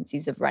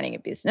inconsistencies of running a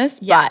business,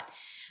 but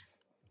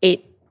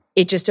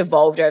it just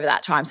evolved over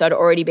that time. So I'd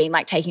already been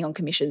like taking on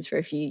commissions for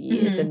a few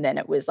years, and then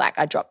it was like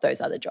I dropped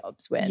those other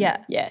jobs when,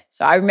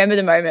 So I remember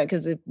the moment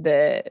because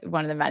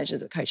one of the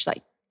managers at Coach,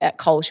 like at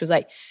Coles, she was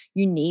like,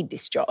 "You need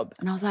this job,"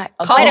 and I was like,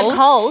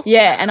 Coles?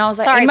 Yeah, and I was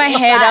like, in my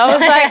head,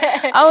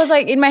 I was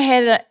like in my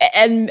head,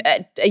 and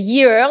a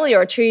year earlier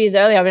or 2 years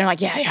earlier, I've been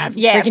like, I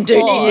freaking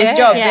do need this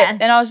job. Yeah. But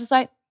then I was just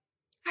like,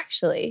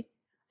 actually,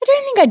 I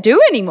don't think I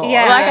do anymore.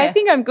 Yeah. Like I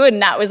think I'm good,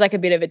 and that was like a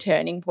bit of a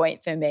turning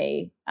point for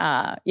me.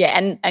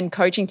 And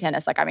coaching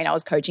tennis, like I mean, I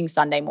was coaching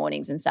Sunday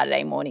mornings and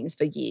Saturday mornings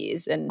for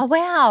years, and Oh,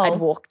 wow. I'd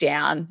walk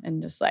down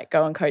and just like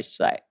go and coach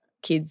like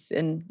kids,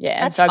 and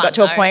That's so I got fun,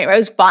 to a though. point where it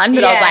was fun,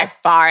 but I was like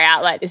far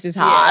out, like this is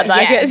hard,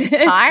 like it's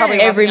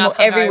tiring.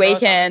 every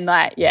weekend,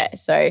 like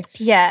so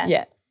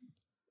Yeah.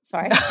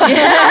 Sorry.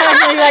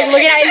 Like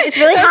looking at it. It's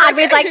really hard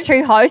with like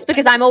 2 hosts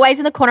because I'm always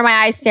in the corner of my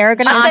eye. Is Sarah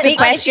going to ask a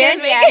question?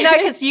 No,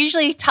 because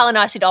usually Tal and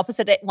I sit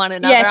opposite one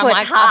another. Yeah, so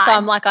it's hard. So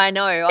I'm like, I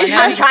know.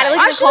 I'm trying to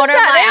look in the corner of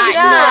my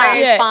eye.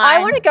 No, it's fine. I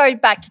want to go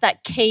back to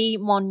that key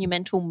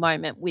monumental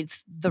moment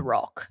with The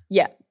Rock.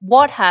 Yeah.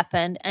 What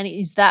happened, and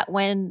is that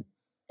when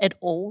it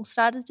all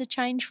started to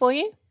change for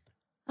you?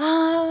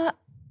 I'm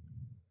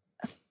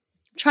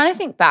trying to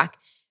think back.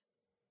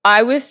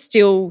 I was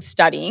still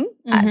studying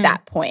at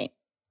that point,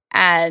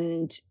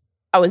 and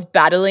I was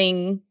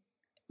battling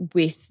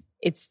with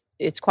it's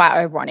quite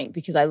ironic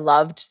because I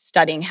loved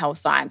studying health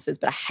sciences,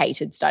 but I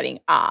hated studying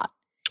art.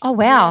 Oh,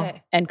 wow. Yeah.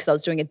 And because I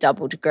was doing a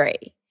double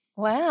degree.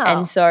 Wow.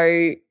 And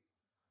so,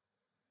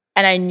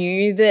 and I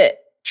knew that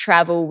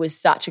travel was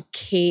such a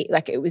key,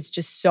 like it was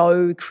just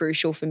so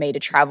crucial for me to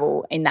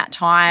travel in that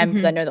time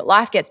because I know that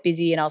life gets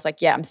busy, and I was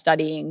like, I'm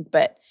studying,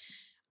 but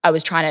I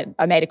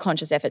made a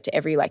conscious effort to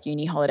every like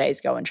uni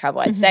holidays go and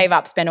travel. I'd save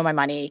up, spend all my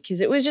money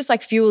because it was just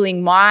like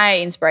fueling my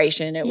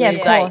inspiration. It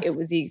was like, it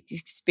was the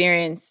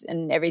experience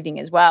and everything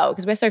as well,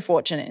 because we're so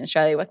fortunate in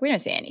Australia. Like we don't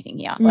see anything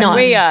here. Like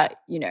we are,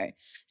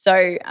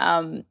 so,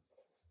 and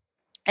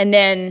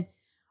then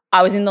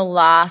I was in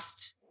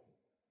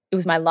it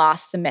was my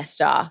last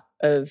semester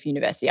of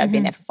university. I'd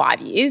been there for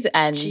 5 years,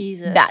 and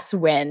that's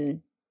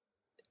when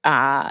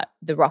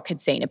The Rock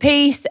had seen a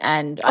piece,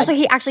 and so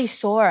he actually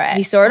saw it.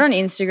 He saw it on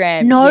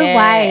Instagram. No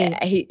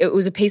way. It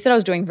was a piece that I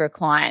was doing for a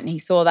client, and he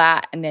saw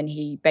that, and then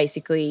he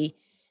basically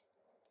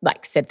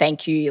like said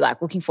thank you,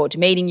 like looking forward to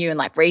meeting you, and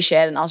like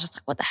reshared. And I was just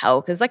like, what the hell?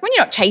 Because like when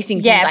you're not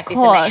chasing things like this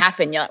and they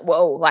happen, you're like,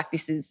 whoa, like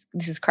this is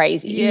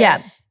crazy.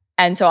 Yeah.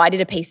 And so I did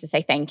a piece to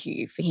say thank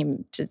you for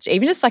him to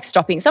even just like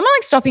stopping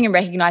and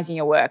recognizing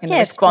your work, and the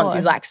response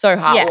is like so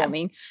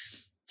heartwarming.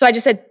 So I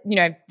just said,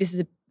 this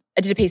is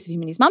I did a piece of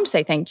him and his mum to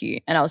say thank you.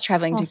 And I was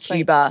traveling to sweet.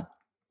 Cuba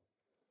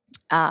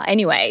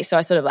anyway. So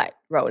I sort of like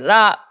rolled it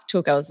up,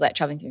 I was like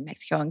traveling through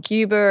Mexico and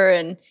Cuba,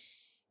 and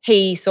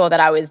he saw that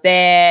I was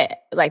there.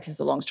 Like, this is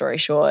a long story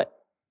short.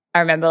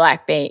 I remember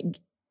like I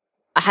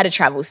had a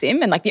travel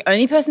sim, and like the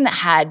only person that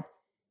had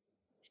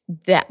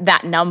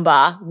that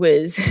number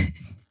was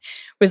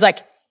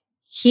like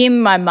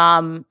him, my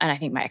mum, and I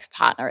think my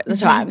ex-partner at the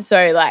time.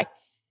 So like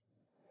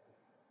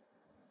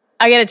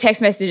I get a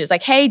text message. It's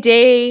like, hey,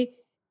 D,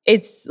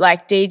 it's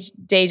like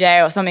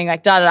DJ or something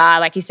like da-da-da.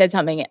 Like he said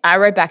something. I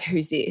wrote back,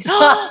 who's this?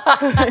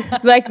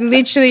 Like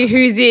literally,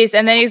 who's this?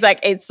 And then he's like,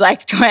 it's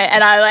like,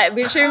 and I like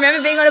literally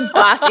remember being on a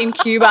bus in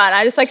Cuba, and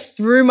I just like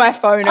threw my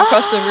phone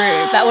across the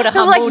room. That would have I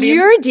was humbled like, him.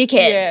 you're a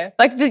dickhead. Yeah.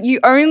 Like you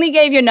only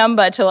gave your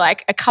number to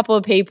like a couple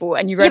of people,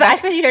 and you wrote Yeah, but I back,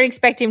 suppose you don't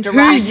expect him to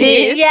write who's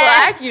this?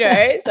 Yeah. Like, you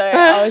know,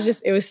 so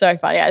it was so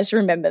funny. I just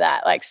remember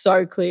that like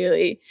so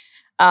clearly.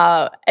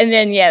 And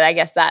then, yeah, I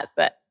guess that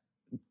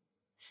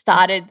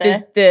Started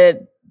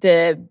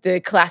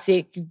the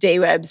classic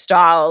D-Web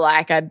style.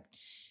 Like I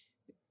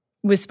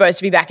was supposed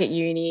to be back at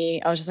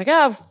uni. I was just like,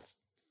 oh,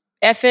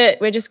 F it.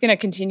 We're just going to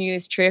continue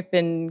this trip.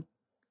 And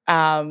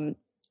I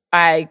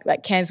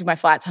like cancelled my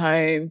flights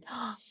home.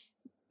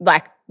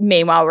 Like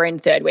meanwhile, we're in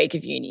third week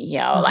of uni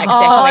here, or like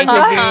second week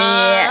of uni.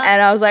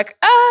 And I was like,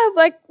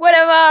 like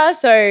whatever.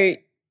 So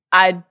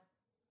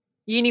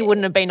Uni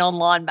wouldn't have been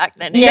online back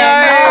then.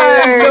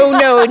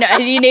 No.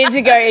 You need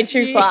to go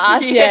to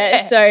class.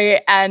 Yeah. So,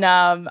 and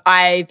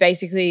I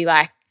basically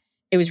like,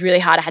 it was really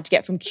hard. I had to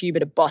get from Cuba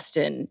to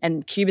Boston,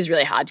 and Cuba's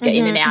really hard to get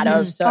in and out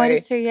of. So, it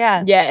is too,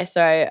 yeah. Yeah.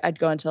 So I'd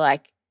gone to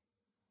like,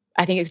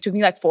 I think it took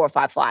me like 4 or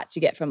 5 flights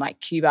to get from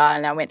like Cuba,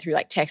 and I went through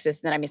like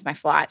Texas, and then I missed my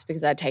flights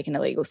because I'd taken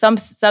illegal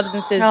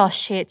substances. Oh,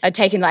 shit. I'd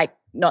taken like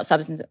not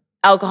substances,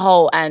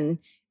 alcohol and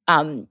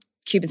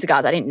Cuban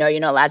cigars. I didn't know you're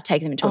not allowed to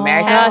take them into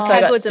America. So I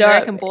got good's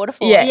American Border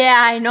Force. Yeah,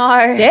 I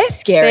know. They're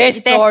scary. They're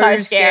so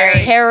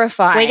scary.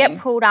 Terrifying. We get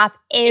pulled up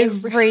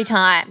every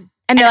time.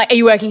 and they're like, are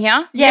you working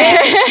here?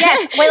 Yeah.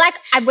 Yes. We're like,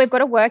 we've got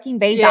a working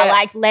visa. Yeah.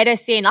 Like, let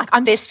us in. Like,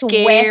 I'm They're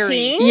sweating.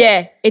 scary.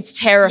 Yeah, it's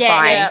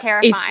terrifying. Yeah, it's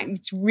terrifying.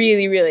 It's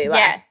really, really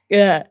like,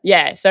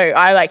 yeah. So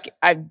I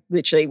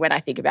literally, when I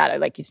think about it,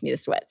 like gives me the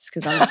sweats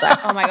because I'm just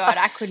like, Oh my God,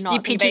 I could not. You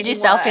think of pictured anything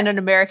yourself in worse. an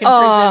American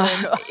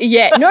prison. And,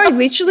 yeah, no,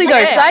 literally though,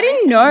 because Yeah, I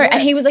didn't know. yeah.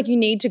 And he was like, you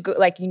need to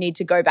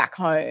go back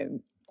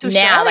home To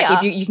now. Like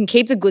Australia? if you can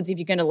keep the goods if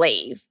you're going to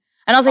leave.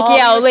 And I was like, Oh,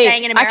 yeah, you I'll were leave.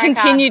 staying in I America.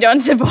 continued on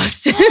to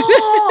Boston.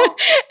 Oh.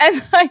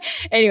 And like,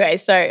 anyway,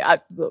 so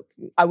look,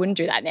 I wouldn't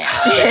do that now.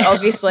 But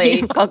obviously,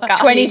 You've got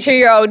guts.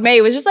 22-year-old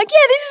me was just like,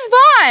 yeah, this is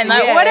fine.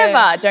 Like, Yeah.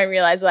 whatever. Don't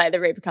realize like the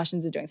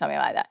repercussions of doing something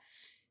like that.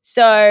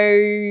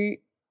 So,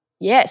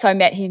 yeah, so I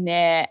met him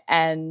there,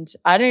 and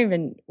I don't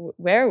even,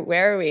 where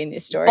are we in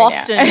this story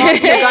Boston. now? You're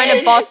going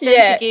to Boston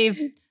Yeah. to give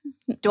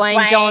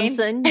Dwayne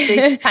Johnson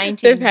this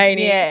painting. The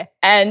painting. Yeah.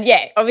 And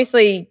yeah,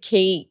 obviously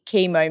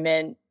key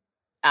moment,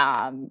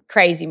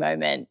 crazy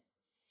moment.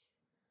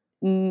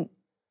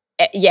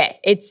 Yeah,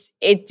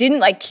 it didn't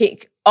like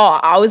kick. Oh,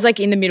 I was like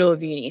in the middle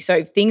of uni.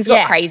 So things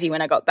got crazy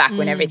when I got back,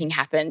 when everything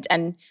happened.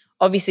 And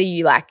obviously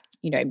you like,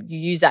 you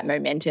use that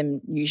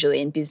momentum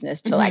usually in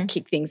business to like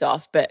kick things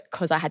off. But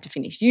because I had to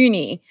finish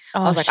uni,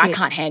 I was like, I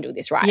can't handle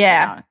this right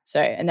now.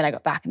 So, and then I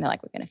got back and they're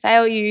like, we're going to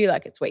fail you.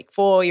 Like it's week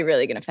 4, you're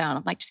really going to fail. And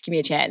I'm like, just give me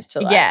a chance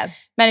to like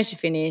manage to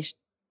finish,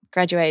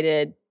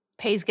 graduated.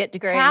 Peas get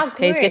degrees.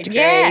 Peas get degrees.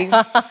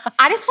 Yeah.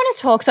 I just want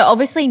to talk. So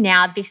obviously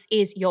now this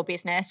is your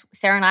business.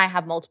 Sarah and I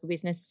have multiple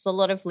businesses. A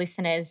lot of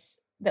listeners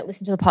that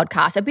listen to the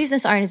podcast are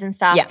business owners and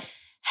stuff. Yeah.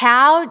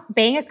 How,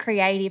 being a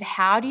creative,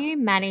 how do you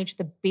manage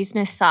the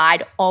business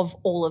side of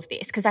all of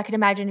this? Because I could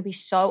imagine it'd be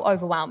so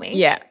overwhelming.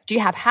 Yeah. Do you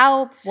have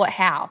help?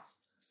 How?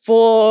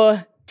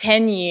 For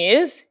 10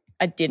 years,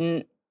 I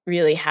didn't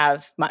really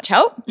have much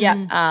help.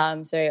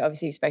 Yeah. So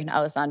obviously we've spoken to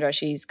Alessandra.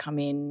 She's come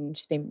in,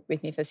 she's been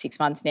with me for 6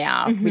 months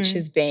now, which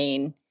has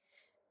been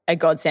a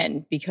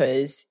godsend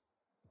because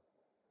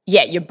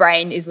your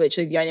brain is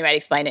literally the only way to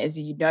explain it is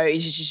you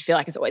just feel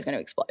like it's always going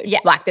to explode. Yeah.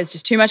 Like there's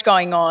just too much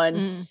going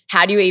on.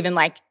 How do you even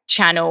like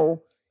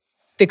channel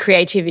the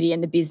creativity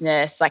and the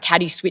business? Like how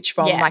do you switch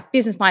from like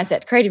business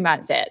mindset to creative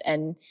mindset?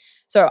 And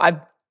so I've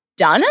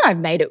done it. I've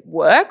made it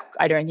work.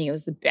 I don't think it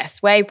was the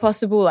best way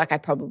possible. Like I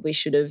probably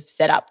should have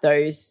set up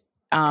those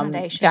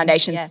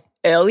foundations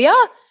earlier.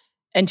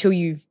 Until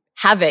you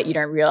have it, you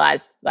don't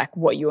realize like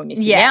what you were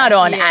missing out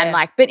on. And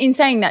like, but in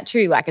saying that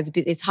too, like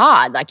it's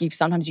hard. Like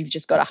sometimes you've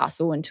just got to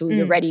hustle until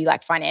you're ready,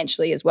 like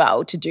financially as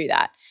well to do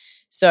that.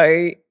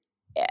 So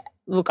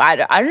look, I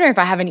don't know if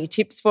I have any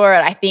tips for it.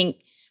 I think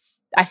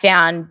I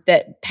found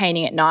that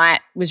painting at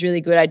night was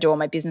really good. I do all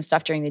my business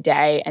stuff during the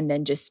day and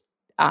then just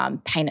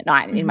paint at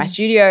night in my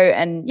studio.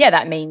 And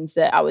that means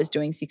that I was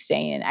doing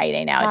 16 and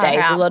 18-hour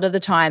days a lot of the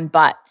time,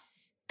 but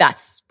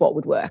that's what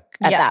would work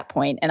at that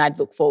point. And I'd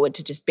look forward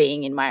to just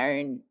being in my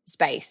own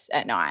space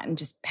at night and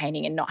just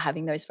painting and not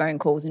having those phone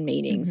calls and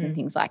meetings and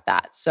things like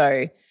that.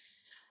 So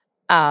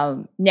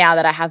now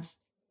that I have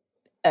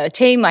a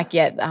team, like,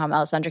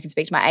 Alessandra can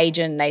speak to my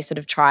agent. They sort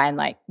of try and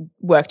like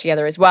work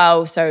together as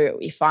well. So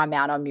if I'm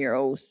out on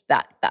murals,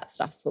 that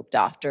stuff's looked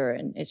after,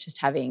 and it's just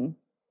having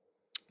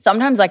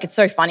sometimes like it's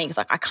so funny because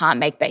like I can't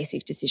make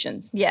basic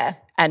decisions. Yeah.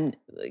 And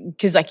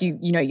because like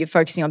you're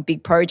focusing on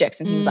big projects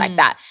and things like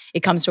that, it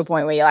comes to a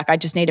point where you're like, I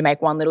just need to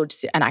make one little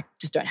decision and I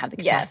just don't have the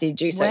capacity to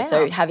do so. Wow.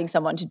 So having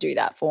someone to do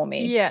that for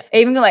me. Yeah.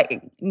 Even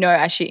like, no,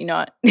 I shit you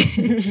not.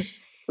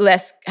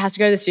 Les has to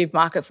go to the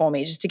supermarket for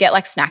me just to get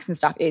like snacks and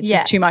stuff. It's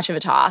just too much of a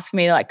task for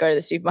me to like go to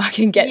the supermarket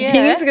and get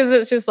things because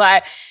it's just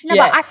like but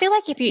I feel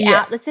like if you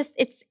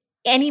it's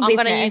any business.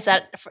 I'm going to use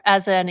that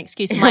as an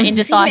excuse for my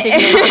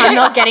indecisiveness. I'm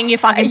not getting you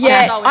fucking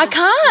snacks. I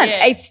can't.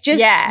 Yeah. It's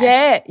just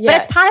But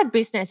it's part of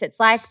business. It's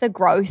like the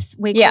growth.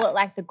 We call it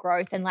like the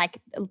growth, and like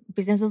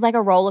business is like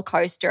a roller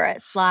coaster.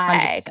 It's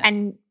like 100%.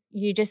 And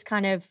you just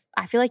kind of,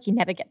 I feel like you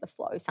never get the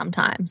flow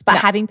sometimes. But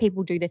having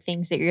people do the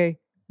things that you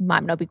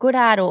might not be good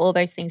at or all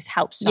those things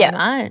helps so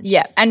much.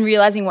 Yeah, and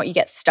realizing what you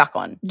get stuck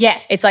on.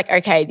 Yes. It's like,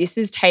 okay, this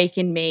has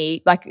taken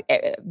me, like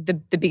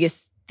the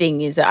biggest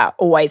thing is I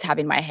always have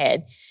in my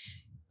head,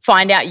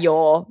 find out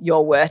your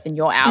worth and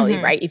your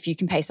hourly rate. If you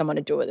can pay someone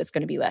to do it, that's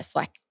going to be less,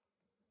 like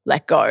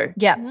let go.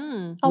 Yeah.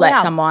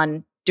 Let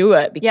someone do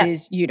it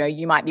because,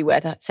 you might be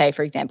worth, say,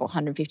 for example,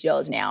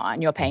 $150 an hour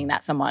and you're paying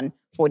that someone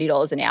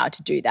 $40 an hour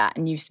to do that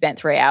and you've spent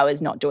 3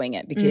 hours not doing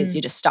it because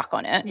you're just stuck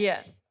on it. Yeah.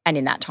 And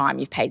in that time,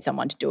 you've paid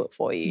someone to do it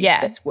for you.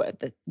 Yeah. That's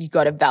worth it. You've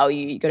got to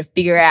value, you've got to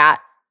figure out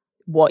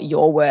what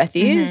your worth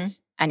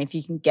is. And if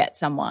you can get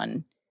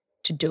someone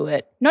to do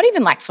it, not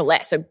even like for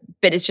less,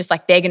 but it's just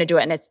like they're going to do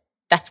it and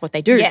that's what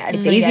they do. Yeah,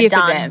 it's easier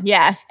for them.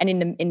 Yeah. And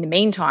in the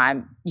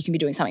meantime, you can be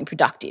doing something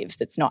productive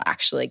that's not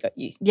actually got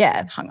you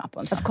hung up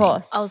on something. Of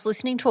course. I was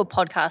listening to a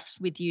podcast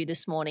with you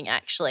this morning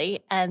actually,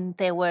 and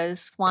there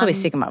was one. Probably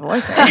sick of my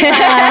voice. Do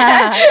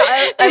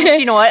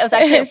you know what? It was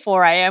actually at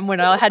 4 a.m.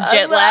 when I had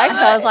jet lag.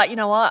 So I was like, you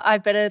know what? I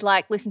better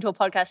like listen to a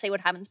podcast, see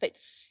what happens. But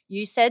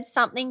you said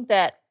something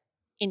that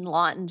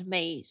enlightened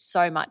me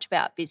so much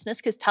about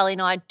business because Tully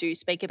and I do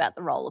speak about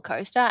the roller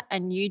coaster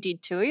and you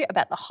did too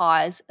about the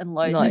highs and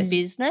lows in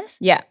business.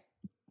 Yeah.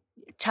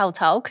 Tell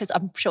because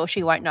I'm sure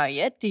she won't know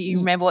yet. Do you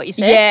remember what you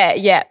said?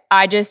 Yeah.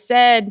 I just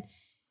said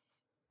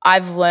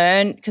I've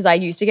learned because I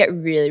used to get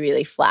really,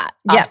 really flat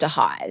after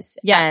highs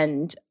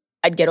and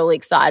I'd get all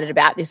excited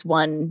about this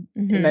one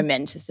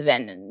momentous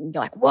event and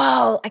you're like,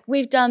 whoa, like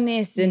we've done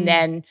this and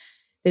then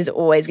there's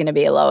always going to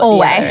be a low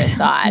at the other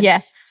side.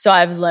 Yeah. So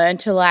I've learned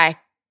to like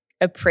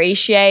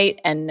appreciate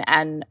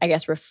and I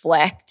guess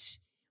reflect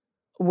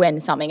when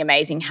something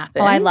amazing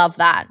happens. Oh, I love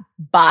that.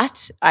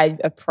 But I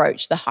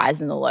approach the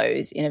highs and the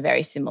lows in a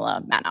very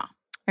similar manner.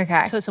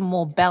 Okay. So it's a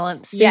more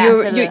balanced.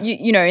 So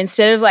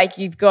instead of like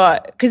you've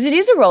got, because it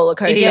is a roller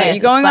coaster. You're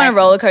going on a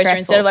roller coaster stressful.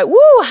 Instead of like,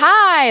 woo,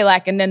 high,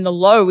 like, and then the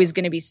low is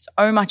going to be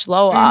so much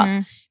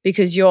lower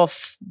because you're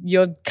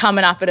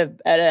coming up at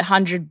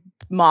 100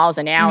 miles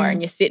an hour and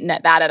you're sitting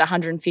at that at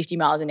 150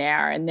 miles an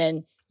hour and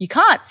then you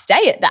can't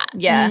stay at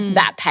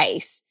that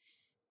pace.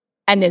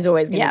 And there's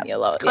always going to be a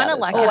low. It's kind of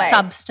like a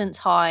substance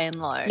high and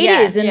low. It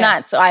is, and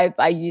that's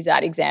I use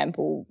that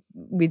example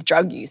with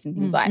drug use and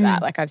things like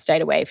that. Like I've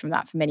stayed away from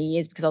that for many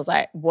years because I was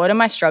like, what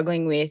am I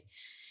struggling with?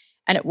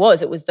 And it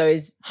was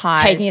those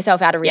highs. Taking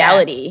yourself out of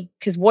reality.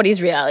 Because what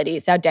is reality?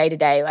 It's our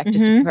day-to-day, like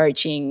just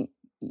approaching,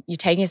 you're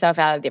taking yourself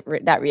out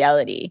of that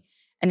reality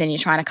and then you're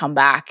trying to come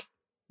back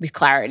with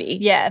clarity.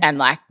 Yeah. And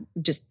like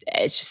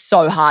it's just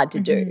so hard to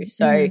do.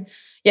 So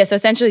so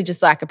essentially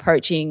just like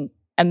approaching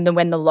and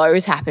when the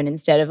lows happen,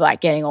 instead of like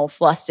getting all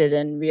flustered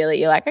and really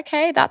you're like,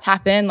 okay, that's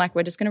happened. Like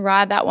we're just going to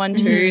ride that one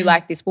too.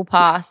 Like this will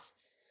pass.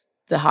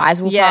 The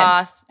highs will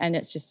pass. And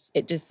it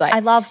just like. I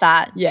love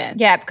that. Yeah.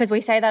 Yeah, because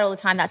we say that all the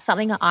time. That's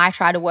something that I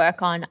try to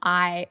work on.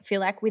 I feel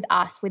like with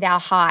us, with our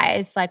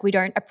highs, like we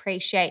don't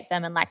appreciate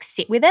them and like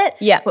sit with it.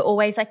 Yeah. We're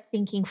always like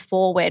thinking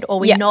forward or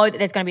we know that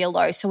there's going to be a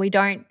low. So we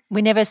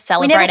never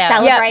celebrate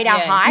our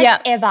highs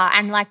ever.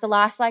 And like the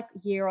last like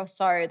year or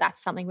so,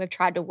 that's something we've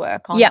tried to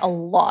work on a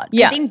lot.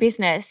 Because in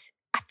business,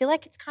 I feel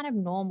like it's kind of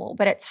normal,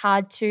 but it's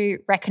hard to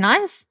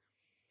recognize.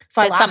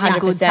 So that something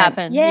good's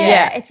happened.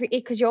 Yeah. It's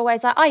because you're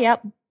always like, oh,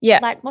 yep. Yeah.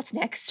 Like, what's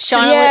next?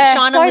 Shine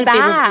a little bit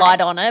of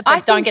light on it,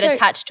 but don't get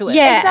attached to it.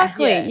 Yeah,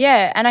 exactly.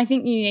 Yeah. And I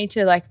think you need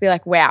to like be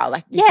like, wow,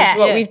 like this is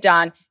what we've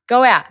done.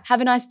 Go out,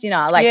 have a nice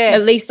dinner. Like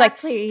at least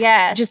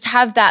just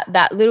have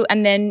that little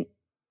and then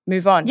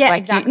move on. Yeah,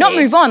 like exactly. Not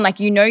move on, like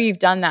you've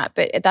done that,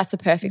 but that's a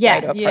perfect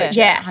way to approach it.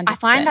 Yeah. 100%. I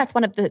find that's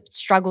one of the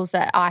struggles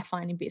that I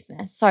find in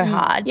business. So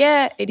hard.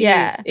 Yeah, it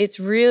is.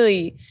 It's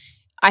really,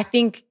 I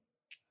think,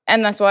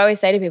 and that's why I always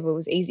say to people, it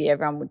was easy,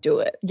 everyone would do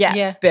it.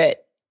 Yeah.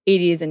 But it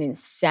is an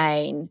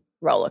insane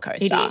roller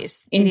coaster. It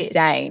is.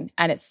 Insane.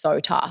 And it's so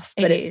tough,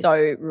 but it's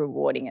so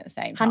rewarding at the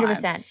same time.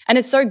 100%. And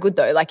it's so good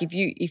though. Like if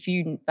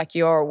you like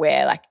you're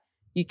aware, like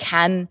you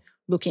can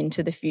look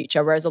into the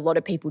future, whereas a lot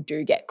of people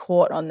do get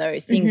caught on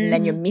those things and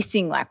then you're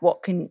missing like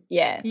what can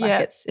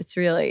it's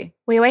really.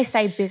 We always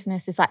say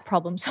business is like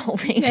problem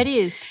solving. It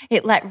is.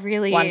 It like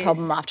really one is.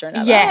 problem after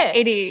another. Yeah,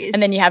 it is.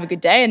 And then you have a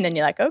good day and then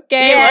you're like,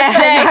 okay, what's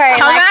next? No,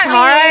 Come like at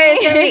tomorrow me.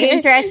 is going to be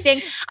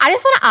interesting. I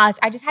just want to ask,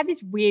 I just had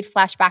this weird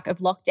flashback of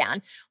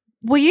lockdown.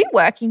 Were you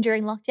working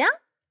during lockdown?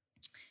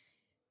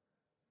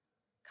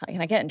 Can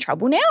I get in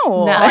trouble now?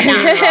 Or? No.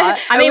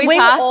 I mean, we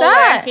were all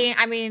that? working.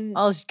 I mean,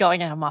 I was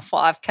going out on my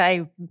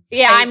 5K.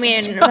 yeah, I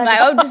mean, Like,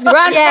 oh, just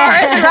run,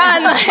 Forrest,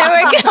 run. Like,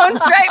 we're going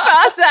straight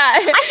past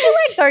that. I feel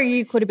like though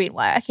you could have been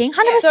working 100%.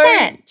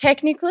 So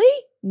technically,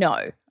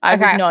 no. I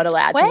was not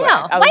allowed to work.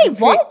 Wow. I was Wait,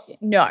 what?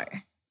 No.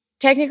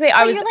 Technically,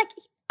 I was. You're like,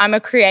 I'm a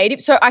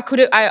creative, so I could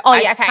have.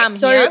 okay. come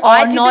So here.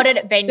 I Oh, did not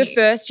at a venue. The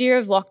first year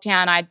of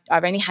lockdown,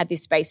 I've only had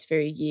this space for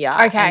a year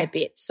Okay. and a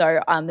bit. So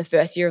the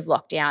first year of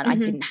lockdown, I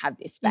didn't have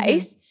this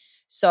space.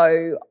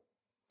 So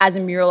as a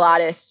mural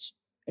artist,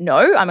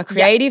 no, I'm a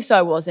creative, so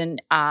I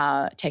wasn't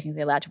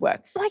technically allowed to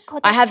work. oh my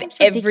God, I that have seems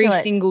every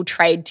ridiculous. single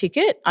trade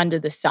ticket under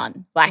the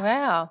sun, like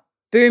Wow.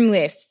 boom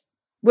lifts,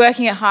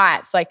 working at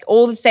heights, like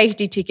all the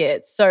safety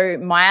tickets. So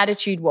my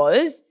attitude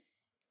was,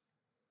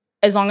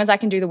 as long as I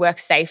can do the work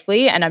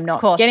safely and I'm not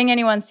course. getting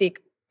anyone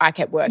sick, I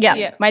kept working.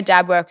 Yeah. My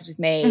dad works with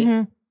me.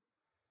 Mhm.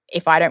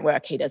 If I don't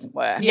work, he doesn't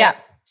work. Yeah.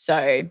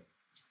 So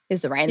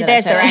there's the rain.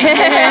 There's the rain.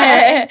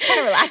 It's kind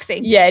of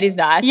relaxing. Yeah, it is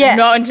nice. Yeah.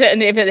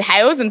 And if it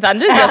hails and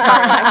thunders, that's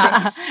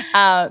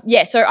quite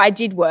relaxing. So I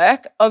did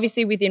work.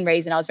 Obviously, within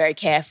reason, I was very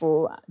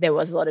careful. There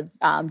was a lot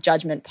of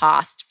judgment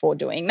passed for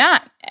doing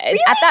that. Really?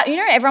 At that,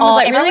 everyone was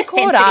like everyone really was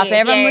caught up. sensitive.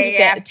 Everyone Yeah, was yeah, set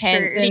yeah. the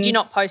tents. True. Did you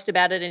not post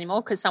about it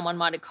anymore because someone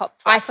might have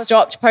copped I flack?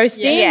 stopped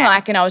posting, Yeah.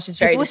 and I was just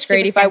very People were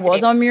discreet super if I was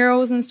sensitive. on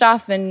murals and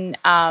stuff. And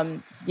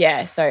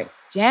so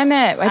damn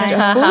it, I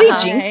I fully know.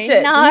 jinxed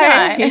it.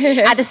 No. Didn't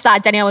I? At the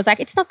start, Danielle was like,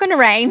 it's not going to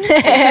rain.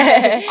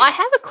 I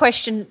have a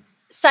question.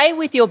 Say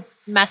with your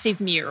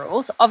massive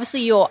murals,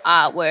 obviously your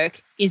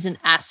artwork is an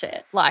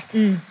asset, like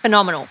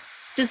phenomenal.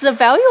 Does the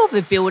value of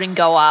a building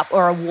go up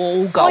or a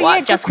wall go yeah, up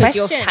good just because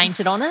you're question.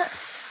 painted on it?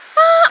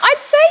 I'd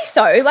say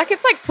so. Like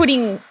it's like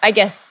putting, I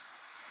guess,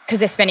 because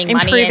they're spending money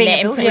Improving and they're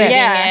the building. improving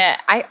Yeah.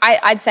 it.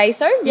 I'd say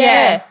so.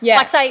 Yeah.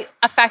 Like say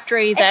a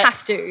factory that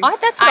have to.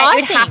 That's what I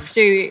would think. have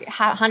to,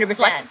 100%.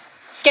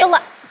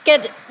 Like,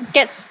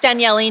 gets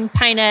Danielle in,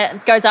 paint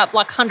it, goes up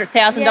like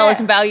 $100,000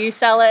 in value,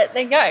 sell it,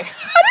 there you go.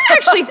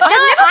 Actually, I've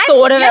never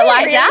thought of it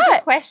like really that.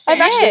 good question.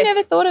 I've actually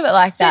never thought of it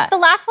like So that. the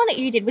last one that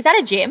you did, was that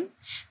a gym?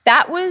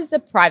 That was a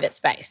private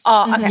space.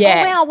 Oh, okay.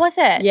 Yeah. Oh, wow, was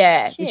it?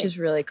 Yeah, Shit. which is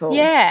really cool.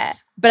 Yeah.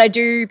 But I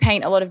do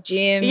paint a lot of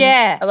gyms,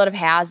 Yeah. a lot of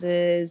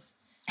houses.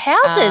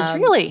 Houses,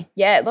 really?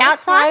 Yeah, a lot of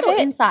Outside or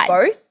private. inside?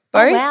 Both.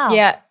 Oh, wow.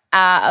 Yeah.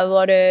 A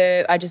lot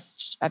of I've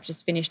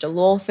just finished a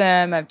law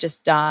firm. I've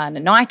just done a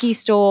Nike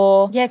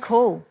store. Yeah,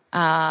 cool.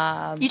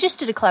 You just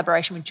did a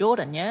collaboration with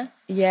Jordan, yeah?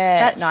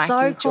 Yeah, That's Nike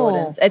so cool.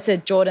 Jordans. It's a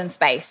Jordan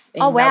space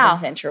in Oh, wow. Melbourne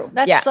Central.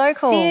 That's yeah. so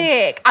cool.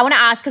 Sick. I want to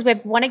ask because we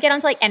want to get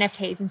onto like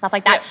NFTs and stuff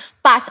like that. Yep.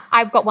 But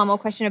I've got one more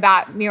question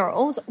about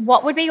murals.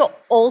 What would be your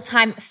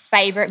all-time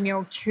favorite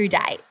mural to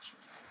date?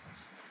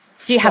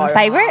 Do you have a So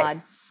favorite?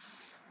 hard.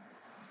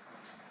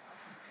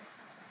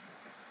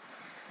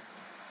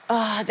 Oh,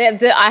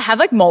 I have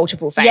like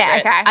multiple favorites. Yeah,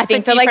 okay. I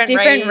think For for like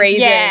different different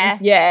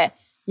reasons. Yeah.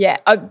 Yeah.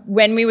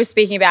 When we were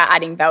speaking about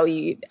adding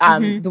value,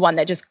 the one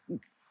that just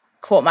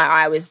caught my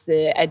eye was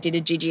I did a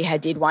Gigi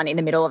Hadid one in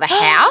the middle of a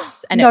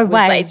house. And No it was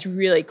way. like, it's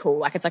really cool.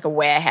 Like it's like a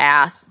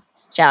warehouse.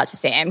 Shout out to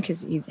Sam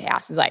because his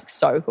house is like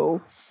so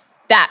cool.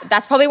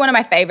 That's probably one of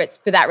my favorites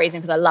for that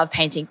reason because I love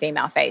painting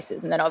female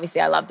faces. And then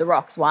obviously I love the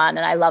rocks one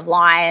and I love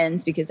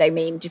lions because they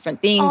mean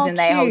different things Oh, and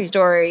they hold cute.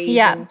 stories.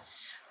 Yeah.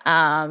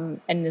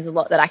 And there's a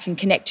lot that I can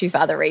connect to for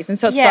other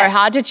reasons. So it's Yeah. so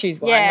hard to choose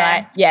one, Yeah.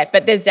 right? Yeah,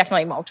 but there's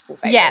definitely multiple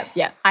favorites.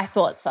 Yeah. I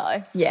thought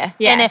so. Yeah.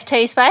 Yeah.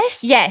 NFT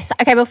space? Yes.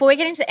 Okay, before we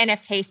get into the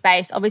NFT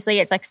space, obviously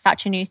it's like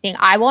such a new thing.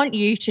 I want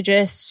you to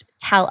just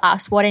tell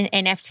us what an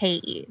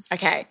NFT is.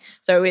 Okay.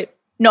 So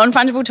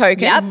non-fungible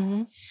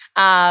token.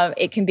 Yep.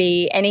 It can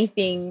be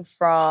anything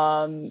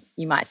from,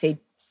 you might see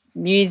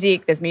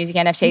music. There's music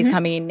NFTs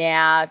coming in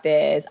now.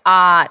 There's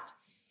art.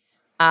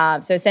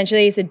 So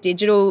essentially it's a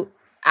digital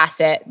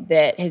asset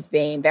that has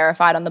been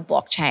verified on the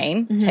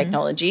blockchain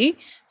technology.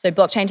 So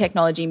blockchain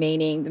technology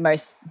meaning the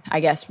most,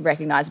 I guess,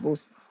 recognizable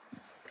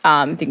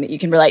thing that you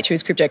can relate to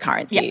is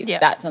cryptocurrency. Yeah.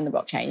 That's on the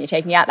blockchain. You're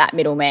taking out that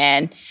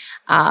middleman.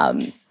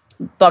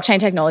 Blockchain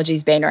technology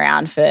has been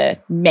around for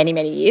many,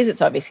 many years.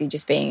 It's obviously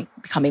just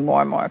becoming more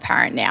and more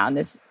apparent now, and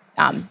there's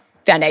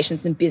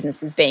foundations and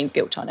businesses being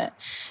built on it.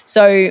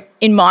 So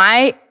in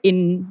my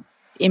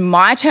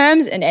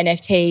terms, an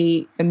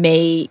NFT for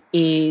me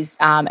is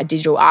a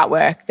digital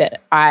artwork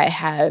that I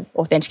have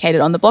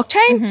authenticated on the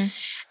blockchain.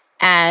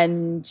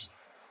 And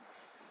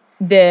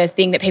the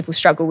thing that people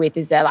struggle with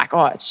is they're like,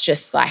 oh, it's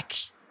just like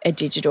a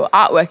digital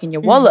artwork in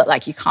your wallet,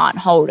 like you can't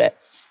hold it.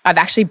 I've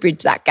actually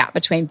bridged that gap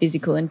between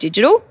physical and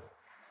digital.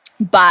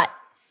 But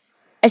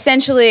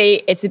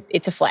essentially it's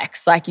a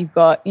flex. Like you've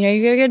got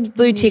a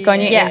blue tick on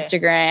your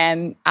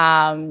Instagram,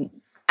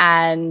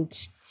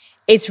 and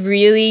it's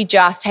really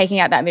just taking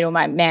out that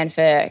middleman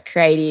for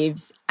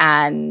creatives,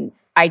 and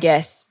I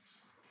guess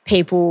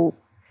people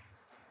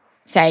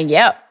saying,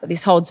 yeah,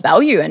 this holds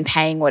value, and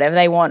paying whatever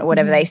they want or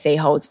whatever they see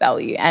holds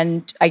value.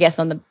 And I guess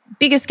on the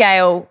bigger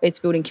scale, it's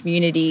building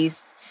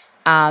communities.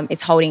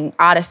 It's holding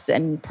artists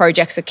and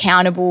projects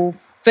accountable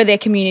for their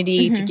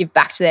community to give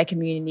back to their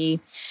community.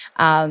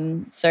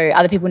 So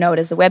other people know it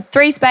as the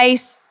Web3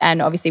 space,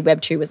 and obviously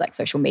Web2 was like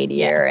social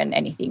media and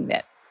anything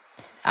that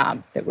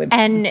we're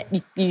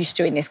used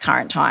to in this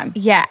current time.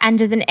 Yeah. And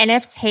does an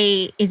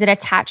NFT, is it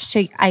attached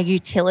to a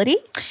utility?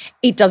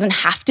 It doesn't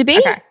have to be.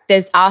 Okay.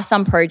 There are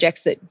some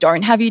projects that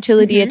don't have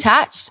utility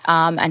attached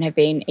and have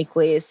been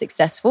equally as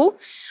successful.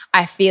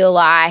 I feel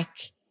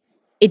like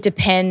it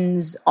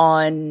depends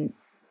on,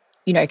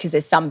 because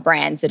there's some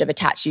brands that have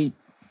attached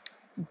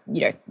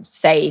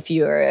say if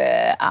you're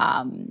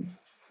a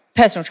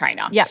personal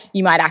trainer,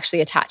 you might actually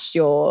attach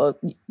your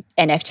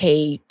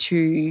NFT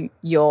to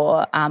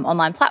your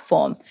online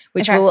platform,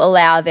 which will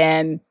allow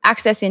them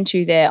access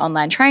into their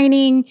online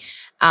training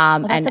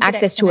and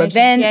access to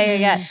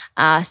events.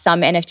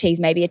 Some NFTs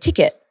may be a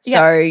ticket.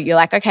 So you're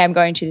like, okay, I'm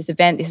going to this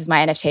event. This is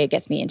my NFT. It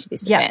gets me into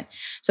this event.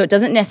 So it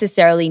doesn't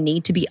necessarily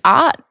need to be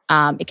art.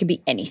 It can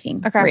be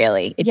anything,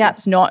 really.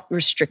 It's not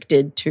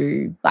restricted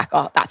to like,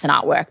 oh, that's an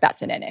artwork,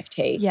 that's an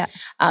NFT.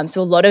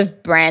 So a lot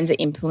of brands are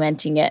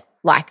implementing it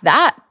like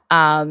that.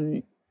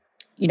 I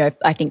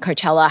think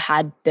Coachella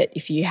had that.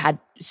 If you had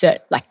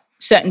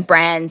certain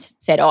brands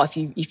said, oh,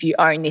 if you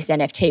own this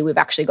NFT, we've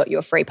actually got you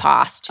a free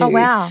pass to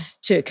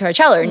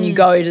Coachella, and you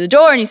go to the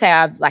door and you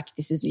say,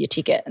 this is your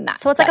ticket, and that.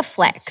 So it's like a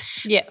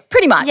flex. Yeah,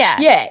 pretty much.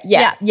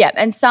 Yeah.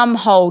 And some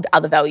hold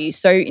other values.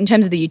 So in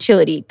terms of the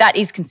utility, that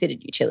is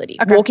considered utility.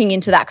 Walking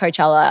into that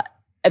Coachella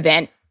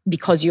event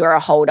because you are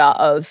a holder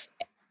of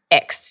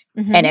X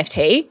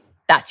NFT,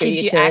 that's your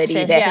utility.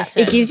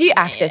 It gives you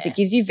access. It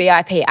gives you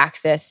VIP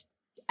access,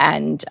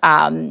 and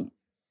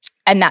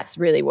that's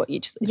really what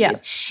utility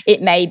is.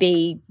 It may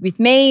be with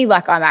me,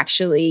 like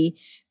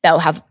they'll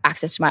have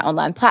access to my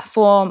online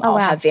platform. I'll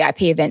have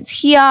VIP events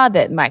here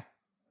that might,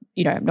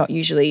 not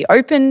usually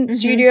open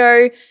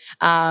studio.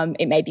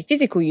 It may be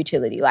physical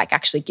utility, like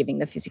actually giving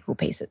the physical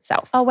piece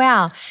itself. Oh,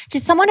 wow.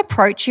 Did someone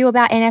approach you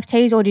about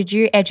NFTs, or did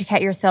you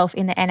educate yourself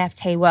in the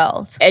NFT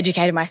world?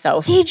 Educated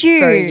myself. Did you?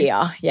 For a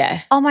year,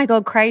 yeah. Oh, my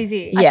God,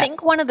 crazy. I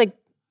think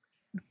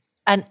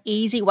an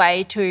easy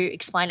way to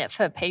explain it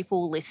for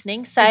people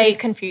listening, say it's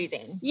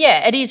confusing.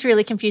 Yeah, it is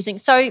really confusing.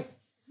 So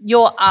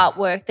your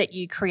artwork that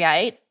you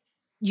create,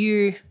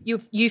 you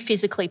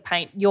physically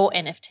paint your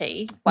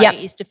NFT.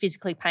 Way is to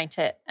physically paint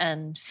it,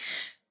 and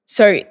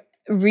so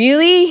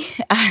really,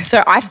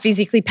 so I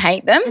physically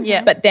paint them,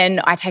 but then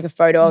I take a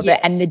photo of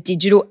it, and the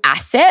digital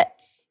asset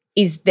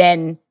is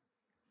then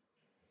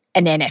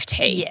an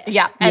NFT.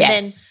 And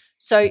then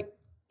so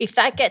if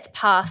that gets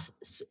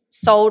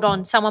sold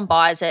on, someone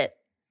buys it,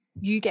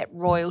 you get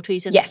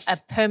royalties, and a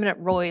permanent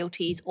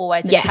royalty is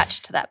always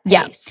attached to that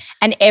piece.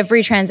 And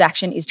every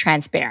transaction is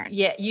transparent.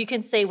 Yeah, you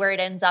can see where it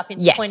ends up in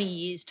 20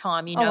 years'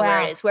 time. You know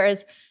where it is.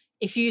 Whereas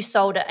if you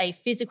sold a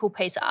physical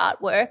piece of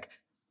artwork,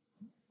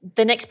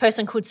 the next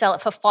person could sell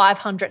it for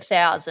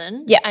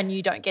 $500,000 and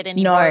you don't get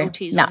any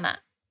royalties on that.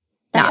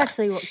 That's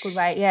actually a good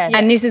way,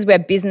 And this is where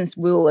business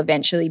will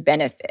eventually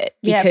benefit,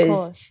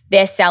 because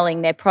they're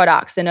selling their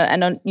products,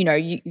 and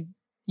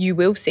you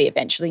will see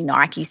eventually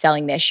Nike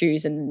selling their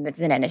shoes, and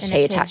there's an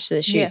NFT attached to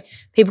the shoes. Yeah.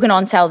 People can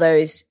on-sell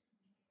those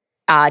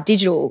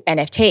digital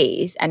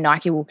NFTs, and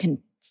Nike will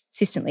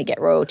consistently get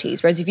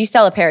royalties. Whereas if you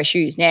sell a pair of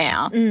shoes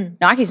now,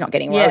 Nike's not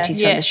getting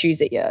royalties from the shoes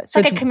that you're...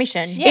 So it's like a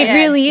commission. It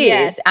really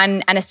is.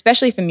 And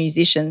especially for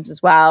musicians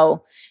as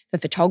well, for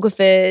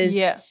photographers,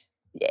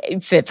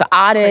 for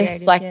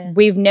artists.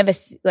 We've never...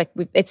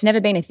 it's never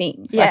been a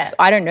thing. Like,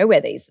 I don't know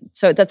where these...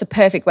 So that's a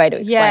perfect way to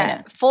explain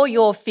it. For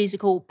your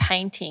physical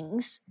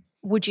paintings,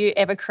 would you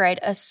ever create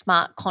a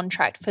smart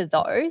contract for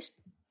those?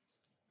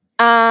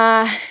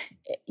 So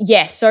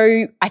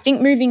I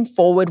think moving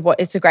forward,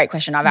 it's a great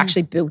question. I've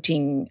actually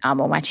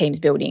my team's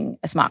building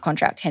a smart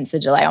contract, hence the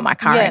delay on my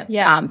current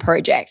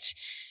project.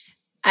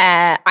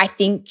 I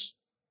think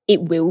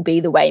it will be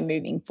the way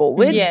moving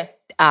forward.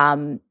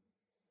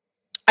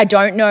 I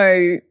don't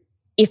know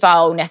if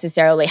I'll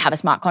necessarily have a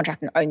smart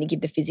contract and only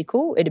give the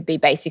physical. It'd be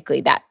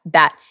basically that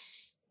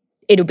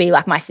it'll be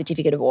like my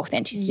certificate of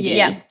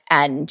authenticity,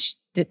 and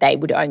that they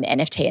would own the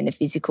NFT and the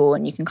physical,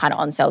 and you can kind of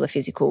on-sell the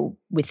physical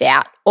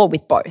without or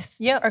with both.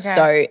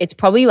 So it's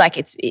probably like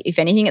if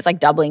anything, it's like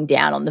doubling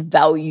down on the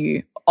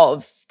value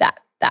of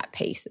that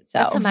piece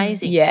itself. That's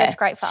amazing. Yeah. That's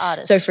great for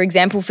artists. So for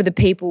example, for the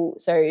people,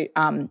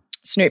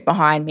 Snoop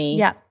behind me.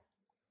 Yeah.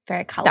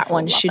 Very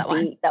colourful.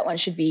 That one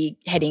should be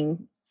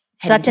heading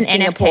so that's an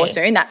Singapore NFT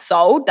soon. That's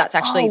sold. That's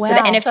actually so the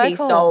NFT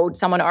sold.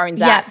 Someone owns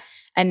that,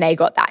 and they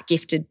got that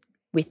gifted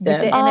with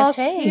them. With the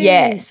NFT.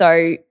 Yeah.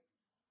 So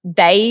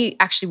they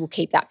actually will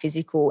keep that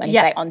physical, and if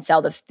they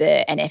on-sell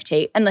the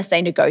NFT, unless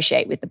they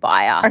negotiate with the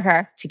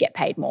buyer to get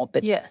paid more.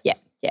 But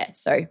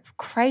so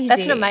crazy.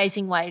 That's an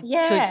amazing way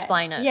to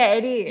explain it. Yeah,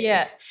 it is.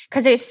 Yeah,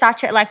 because it's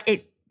such a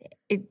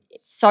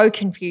so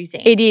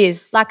confusing. It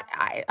is. Like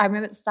I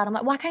remember at the start, I'm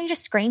like, why can't you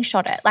just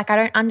screenshot it? Like I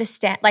don't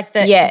understand. Like the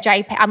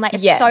JPEG. I'm like,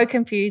 it's so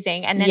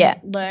confusing. And then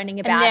learning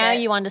about it. And now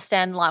you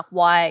understand like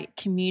why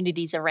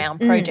communities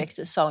around projects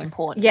are so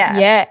important. Yeah.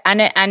 Yeah.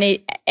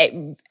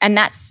 And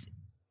that's,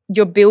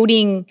 you're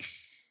building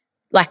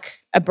like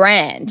a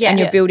brand and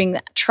you're building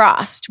that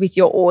trust with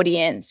your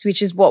audience,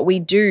 which is what we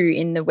do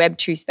in the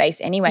Web2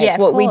 space anyway. It's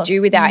what we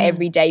do with our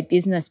everyday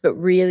business, but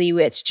really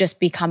it's just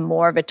become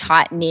more of a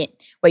tight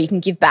knit where you can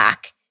give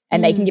back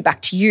and they can give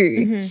back to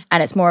you.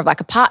 And it's more of like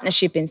a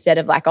partnership instead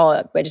of like,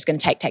 oh, we're just going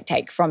to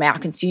take from our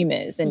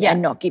consumers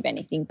and not give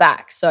anything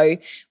back. So,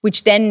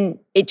 which then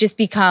it just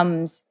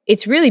becomes,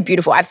 it's really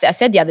beautiful. I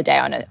said the other day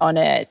on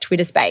a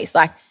Twitter space,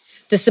 like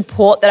the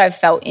support that I've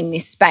felt in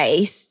this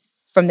space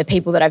from the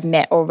people that I've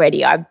met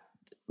already, I've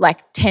like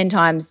 10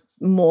 times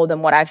more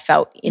than what I've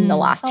felt in the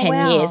last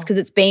 10 years because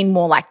it's been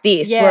more like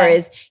this.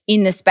 Whereas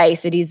in the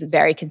space, it is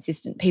very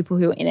consistent. People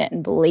who are in it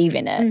and believe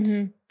in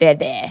it, they're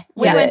there.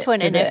 We went to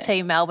an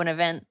NFT Melbourne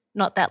event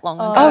not that long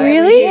ago. Oh,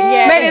 really?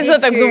 Yeah, maybe it's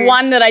not the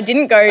one that I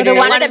didn't go to. The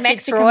one at the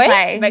Mexican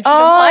place.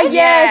 Oh,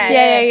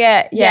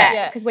 yes.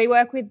 Yeah. Because we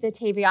work with the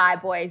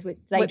TVI boys, which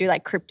they do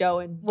like crypto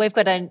and we've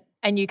got a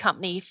new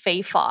company,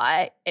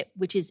 FeeFi,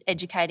 which is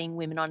educating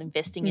women on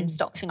investing in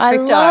stocks and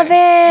crypto. I love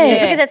it.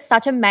 Just because it's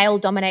such a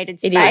male-dominated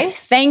space. It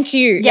is. Thank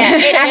you. Yeah,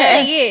 it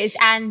actually is.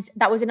 And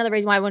that was another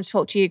reason why I wanted to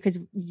talk to you because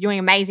you're doing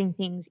amazing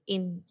things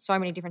in so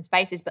many different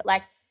spaces. But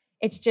like,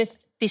 it's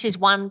just – this is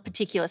one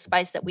particular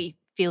space that we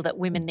feel that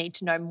women need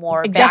to know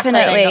more about.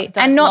 Definitely.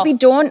 And not be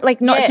daunted. Like,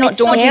 it's not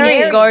daunting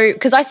to go –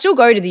 because I still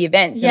go to the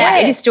events. Yeah.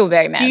 And it is still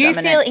very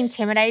male-dominated. Do you feel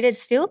intimidated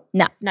still?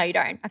 No. No, you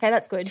don't. Okay,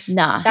 that's good.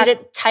 Nah. Did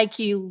it take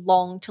you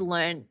long to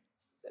learn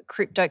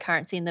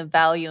cryptocurrency and the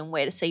value and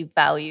where to see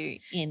value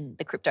in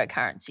the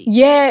cryptocurrencies?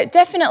 Yeah,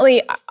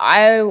 definitely.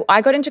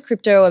 I got into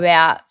crypto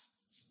about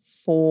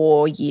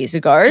 4 years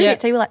ago.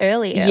 Shit, so you were like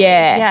early.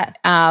 Yeah.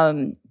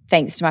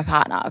 Thanks to my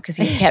partner because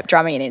he kept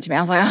drumming it into me. I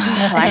was like,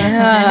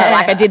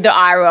 like I did the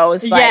eye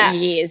rolls for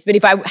years. But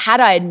if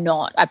I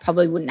not, I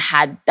probably wouldn't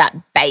have had that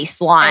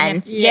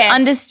baseline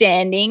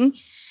understanding.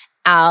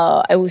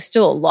 It was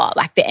still a lot.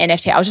 Like the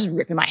NFT, I was just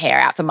ripping my hair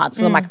out for months.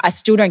 So I'm like, I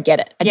still don't get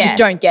it. I just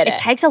don't get it. It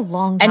takes a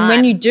long time. And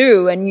when you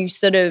do and you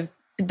sort of,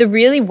 the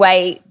really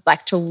way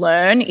like to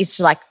learn is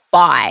to like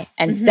buy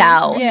and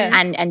sell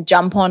and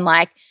jump on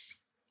like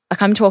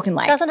I'm talking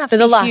like. It doesn't have for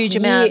to the be a huge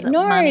amount of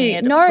money.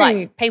 No.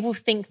 Like people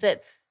think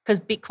that because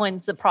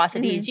Bitcoin's the price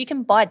it is, you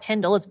can buy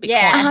 $10 of Bitcoin.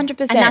 Yeah, 100%.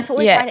 And that's what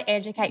we try to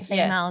educate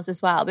females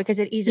as well because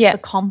it is the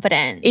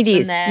confidence. It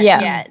is.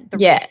 The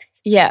risk.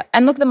 Yeah.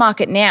 And look at the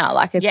market now.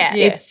 Like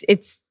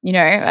it's you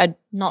know,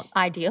 not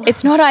ideal.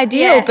 It's not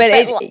ideal, but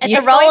it's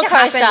a roller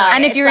coaster.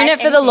 And if you're in it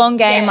for the long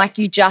game, like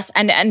you just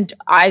and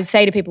I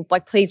say to people,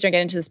 like, please don't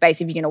get into the space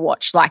if you're gonna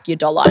watch like your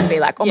dollar and be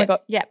like, oh my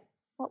God. Yeah.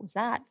 What was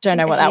that? Don't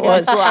know what that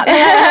was. So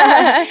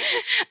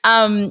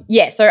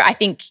I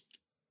think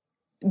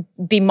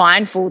be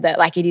mindful that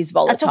like it is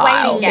volatile. That's a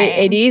waiting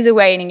game. It is a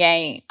waiting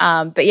game.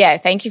 But yeah,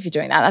 thank you for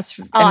doing that. That's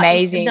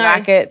amazing.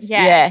 Are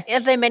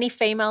there many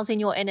females in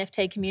your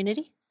NFT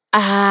community?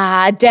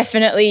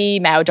 Definitely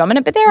male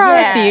dominant, but there are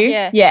a few.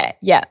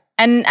 Yeah.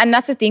 And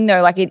that's the thing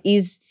though, like it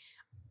is,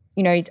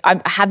 you know, I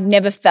have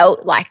never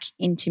felt like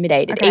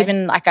intimidated. Okay.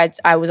 Even like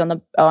I was on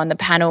the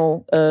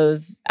panel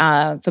of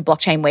for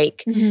Blockchain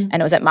Week and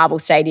it was at Marble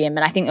Stadium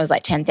and I think there was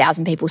like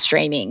 10,000 people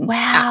streaming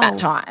at that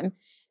time.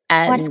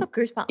 And I just got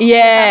goosebumps.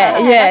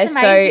 Yeah.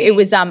 So it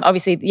was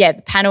obviously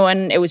the panel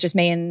and it was just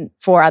me and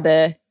 4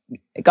 other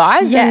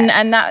guys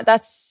and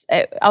that's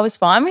I was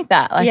fine with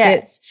that.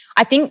 Like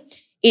I think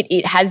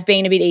it has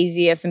been a bit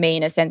easier for me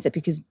in a sense that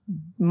because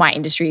my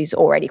industry is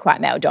already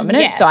quite male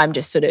dominant, so I'm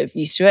just sort of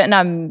used to it and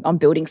I'm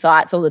building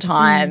sites all the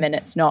time and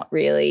it's not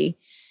really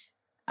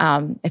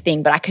a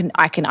thing, but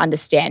I can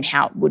understand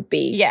how it would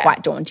be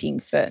quite daunting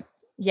for.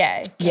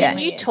 Can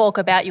you talk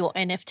about your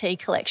NFT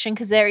collection?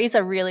 Because there is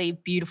a really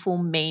beautiful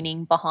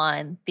meaning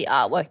behind the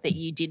artwork that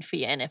you did for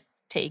your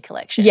NFT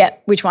collection. Yeah,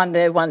 which one?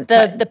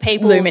 The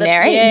people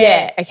Luminary.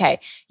 Okay.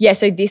 Yeah.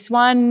 So this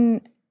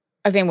one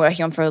I've been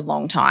working on for a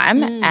long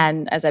time,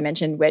 and as I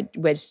mentioned, we're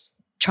just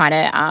trying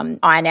to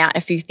iron out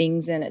a few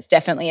things, and it's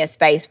definitely a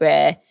space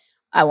where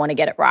I want to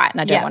get it right, and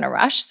I don't want to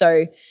rush.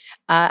 So.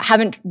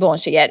 Haven't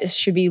launched it yet. It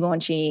should be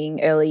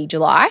launching early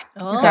July.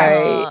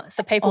 Oh.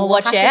 So people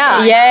watch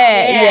out.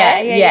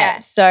 Yeah.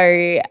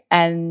 So,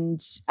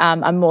 and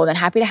I'm more than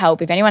happy to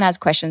help. If anyone has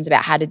questions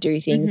about how to do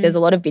things, there's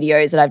a lot of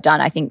videos that I've done,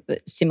 I think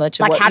similar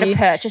to like how to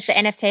purchase the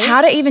NFT.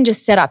 How to even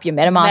just set up your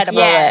MetaMask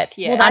wallet.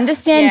 Yeah. Well,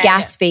 understand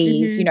gas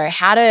fees, you know,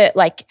 how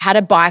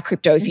to buy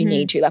crypto if you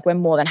need to. Like we're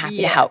more than happy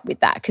to help with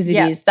that because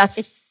it's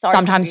so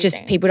sometimes confusing.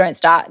 Just people don't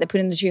start. They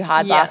put in the too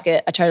hard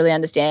basket. I totally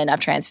understand.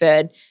 I've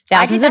transferred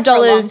thousands of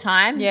dollars. For a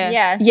long time.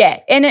 Yeah.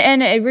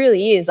 And it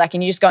really is like,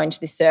 and you just go into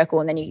this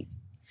circle and then you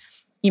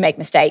make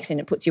mistakes and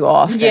it puts you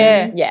off.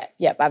 Yeah.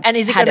 And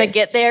is it going to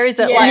get there? Is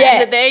it is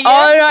it there yet?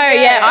 Oh no,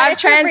 I've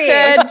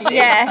transferred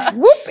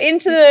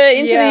into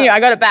the I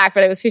got it back,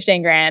 but it was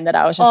 $15,000 that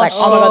I was just like,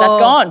 oh my God,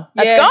 that's gone.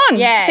 That's gone.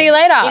 Yeah. See you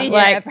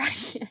later.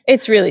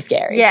 It's really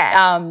scary.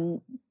 Yeah.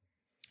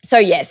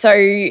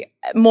 So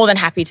more than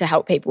happy to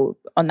help people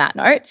on that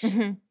note.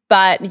 Mm-hmm.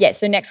 But yeah,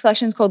 so next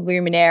collection is called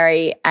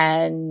Luminary,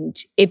 and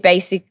it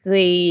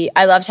basically,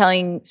 I love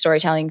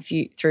storytelling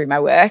through my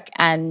work,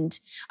 and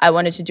I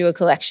wanted to do a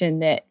collection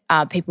that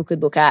people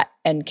could look at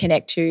and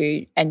connect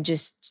to and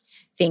just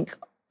think,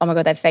 oh my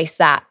God, they've faced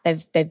that.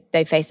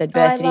 They've faced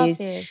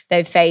adversities.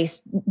 They've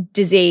faced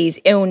disease,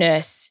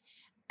 illness,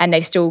 and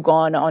they've still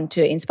gone on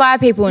to inspire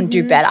people and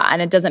do better.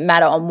 And it doesn't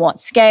matter on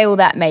what scale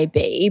that may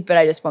be, but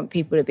I just want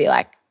people to be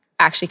like,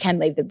 actually can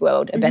leave the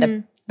world a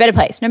better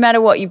place, no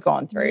matter what you've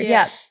gone through.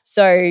 Yeah.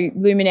 So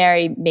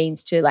Luminary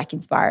means to like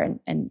inspire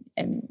and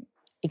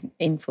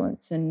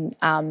influence, and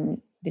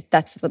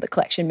that's what the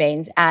collection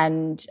means.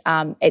 And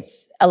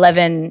it's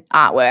 11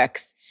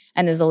 artworks,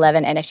 and there's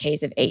 11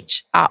 NFTs of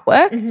each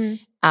artwork.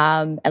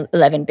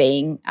 11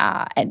 being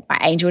and my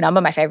angel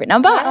number, my favorite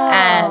number.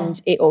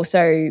 And it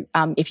also,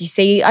 if you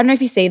see, I don't know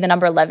if you see the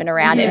number 11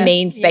 around, it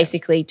means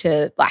basically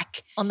to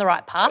like on the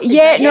right path.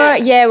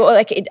 Well,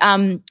 like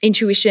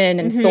intuition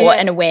and thought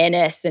and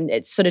awareness, and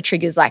it sort of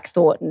triggers like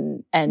thought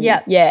and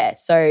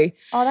so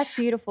that's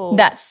beautiful.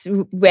 That's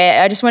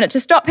where I just want it to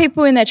stop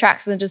people in their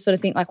tracks and just sort of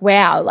think like,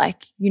 wow,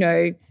 like, you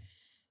know,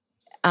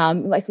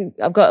 like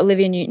I've got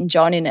Olivia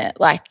Newton-John in it,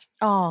 like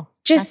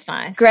just that's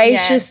nice.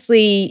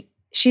 Graciously,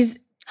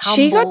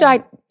 she got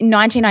died in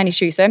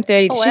 1992, so I'm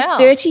 30. Oh, wow. She's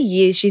 30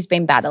 years she's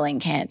been battling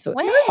cancer.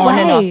 Wow. On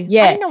and off.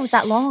 Yeah. I didn't know it was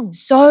that long.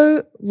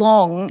 So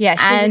long. Yeah,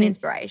 she's and an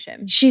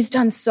inspiration. She's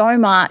done so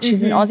much.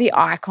 She's an Aussie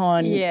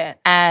icon. Yeah.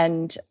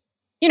 And,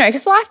 you know,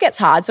 because life gets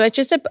hard. So it's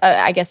just,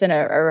 I guess, a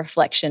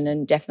reflection,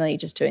 and definitely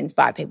just to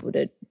inspire people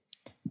to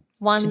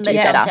One that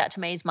jumps out to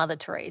me is Mother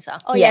Teresa.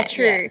 Oh, yeah,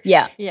 true.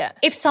 Yeah.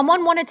 If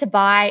someone wanted to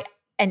buy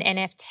an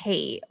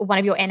NFT, one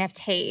of your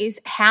NFTs,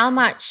 how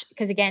much,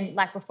 because again,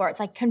 like before,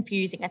 it's like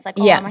confusing. It's like,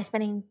 am I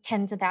spending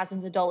tens of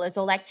thousands of dollars?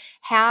 Or like,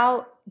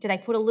 how do they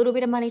put a little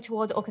bit of money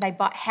towards it, or could they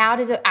buy, how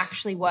does it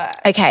actually work?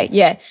 Okay,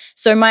 yeah.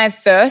 So my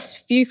first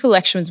few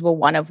collections were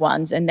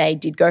one-of-ones, and they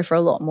did go for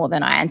a lot more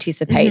than I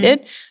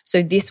anticipated.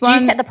 So this one.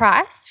 Do you set the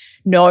price?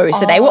 No,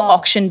 so they were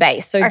auction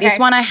based. So this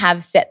one I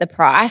have set the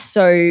price.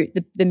 So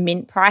the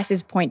mint price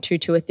is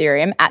 0.22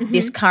 Ethereum. At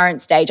this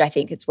current stage, I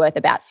think it's worth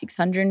about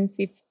 $650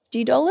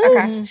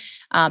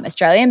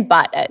 Australian,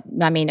 but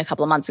I mean, a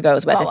couple of months ago it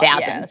was worth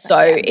 $1,000. So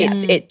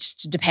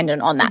it's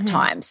dependent on that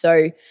time.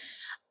 So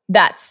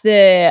that's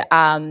the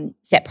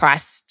set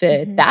price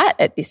for that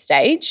at this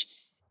stage.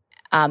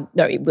 No,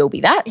 it will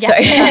be that. So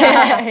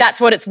that's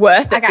what it's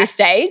worth at this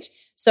stage.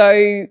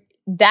 So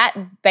that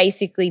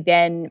basically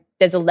then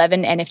there's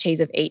 11 NFTs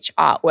of each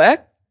artwork.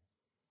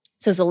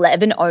 So there's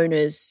 11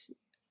 owners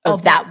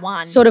of that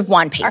one sort of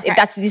one piece. If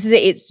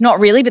it's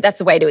not really, but that's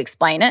the way to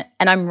explain it.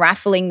 And I'm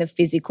raffling the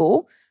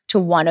physical to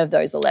one of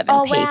those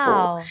 11 people.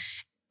 Wow.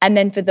 And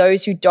then for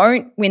those who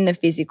don't win the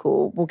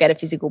physical, we'll get a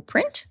physical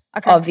print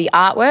of the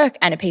artwork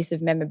and a piece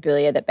of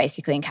memorabilia that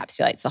basically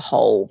encapsulates the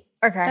whole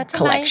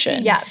collection.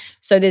 Amazing. Yeah.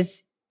 So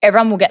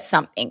everyone will get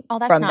something from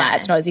that.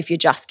 Nice. It's not as if you're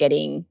just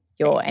getting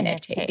your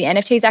NFT. The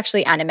NFT is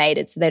actually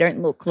animated, so they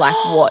don't look like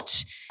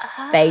what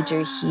they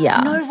do here.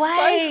 No way.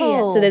 So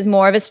cool. So there's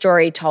more of a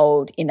story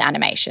told in the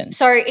animation.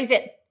 So is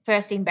it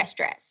first in, best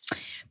dressed?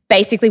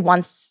 Basically,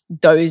 once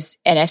those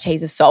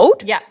NFTs have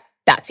sold,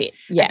 that's it.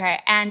 Yeah. Okay.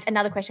 And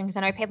another question, because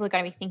I know people are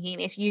going to be thinking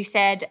this. You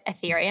said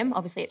Ethereum.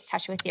 Obviously, it's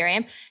attached to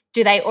Ethereum.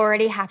 Do they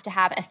already have to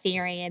have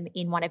Ethereum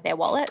in one of their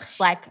wallets,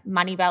 like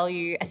money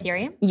value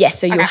Ethereum? Yes.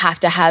 So you'll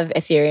have to have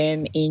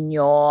Ethereum in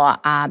your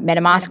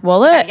MetaMask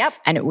wallet,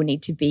 and it will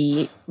need to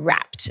be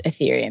wrapped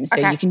Ethereum.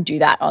 So you can do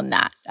that on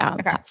that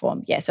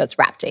platform. Yeah. So it's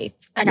wrapped ETH.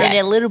 And you need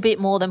a little bit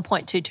more than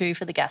 0.22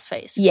 for the gas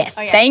fees. Yes.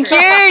 Thank you.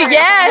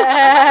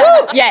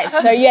 Yes.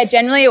 Yes. So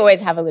generally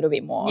always have a little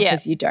bit more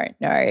because you don't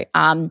know.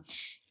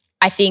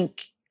 I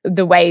think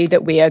the way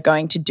that we are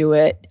going to do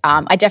it,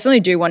 I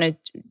definitely do want to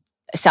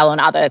sell on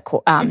other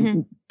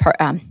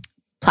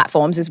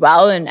platforms as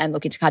well and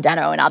look into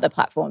Cardano and other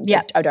platforms.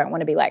 I don't want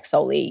to be like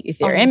solely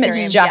Ethereum.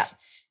 It's just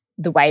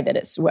the way that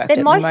it's worked at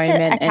the moment.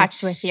 They're most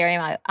attached to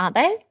Ethereum, aren't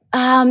they?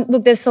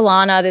 Look, there's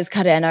Solana, there's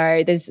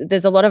Cardano,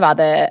 there's a lot of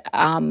other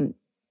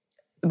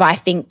but I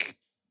think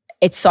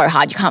it's so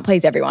hard. You can't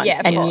please everyone. Yeah,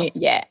 of course.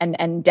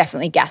 And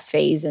definitely gas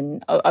fees,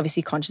 and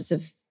obviously conscious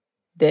of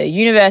the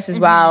universe as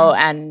well,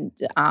 and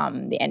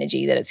the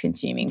energy that it's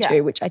consuming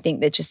too, which I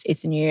think that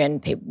it's new,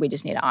 and we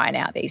just need to iron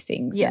out these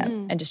things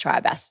and just try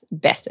our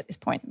best at this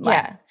point.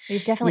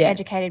 You've definitely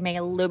educated me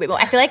a little bit more.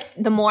 I feel like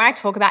the more I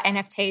talk about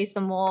NFTs,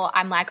 the more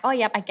I'm like, oh,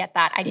 yep, I get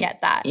that.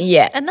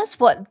 Yeah. And that's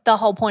what the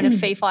whole point of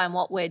FIFA and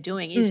what we're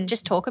doing is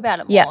just talk about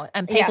it more.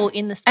 And people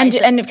in the space.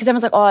 And because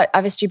everyone's like, oh, I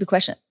have a stupid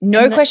question.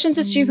 No question's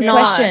a stupid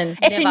question.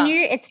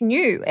 It's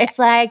new. It's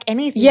like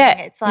anything.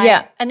 It's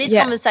like, and this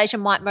conversation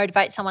might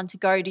motivate someone to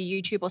go to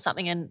YouTube or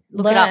something and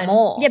look it up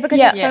more. Yeah, because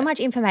there's so much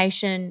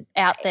information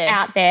out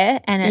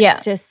there and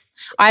it's just.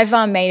 I've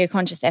made a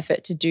conscious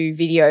effort to do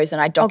videos,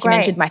 and I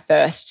documented my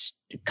first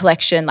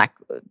collection,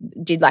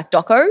 did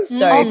docos.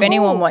 So if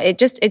anyone wants,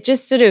 it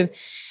just sort of,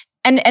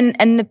 and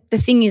the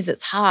thing is,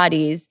 it's hard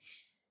is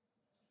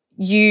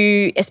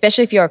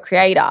especially if you're a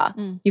creator,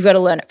 you've got to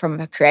learn it from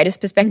a creator's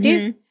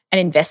perspective, an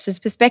investor's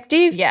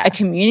perspective, a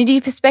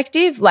community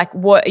perspective. Like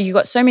you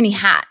got so many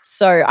hats.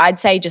 So I'd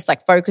say just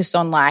like focus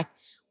on like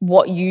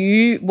what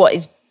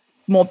is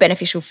more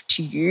beneficial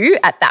to you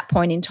at that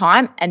point in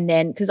time. And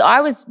then, because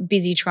I was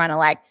busy trying to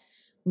like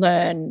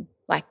learn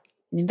like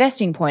an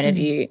investing point of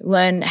view,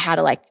 learn how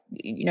to like,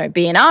 you know,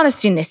 be an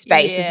artist in this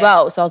space as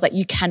well. So I was like,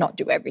 you cannot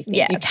do everything.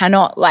 You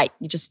cannot like,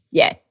 you just,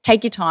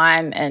 take your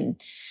time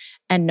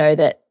and know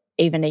that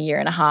even a year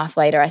and a half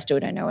later, I still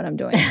don't know what I'm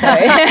doing. So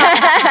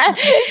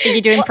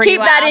you're doing pretty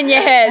well. Keep that in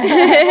your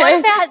head. What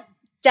about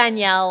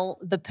Danielle,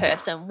 the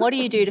person? What do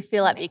you do to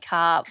fill up your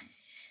cup?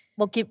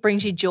 What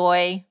brings you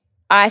joy?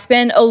 I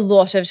spend a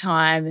lot of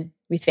time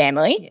with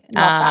family.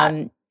 Love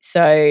that.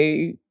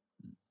 So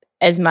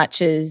as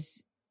much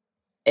as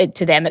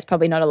to them, it's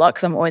probably not a lot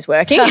because I'm always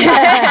working.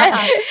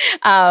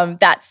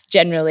 That's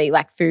generally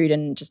like food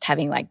and just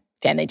having like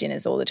family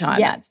dinners all the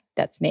time.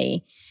 That's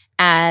me.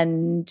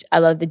 And I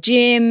love the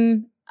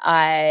gym.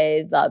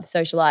 I love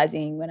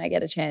socializing when I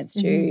get a chance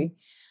to.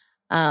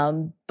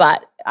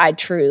 But I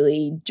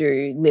truly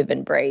do live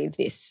and breathe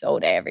this all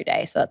day, every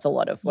day. So that's a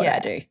lot of what I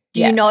do.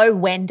 Do you know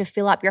when to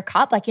fill up your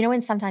cup? Like, you know,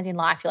 when sometimes in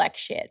life you're like,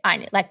 shit,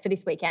 like for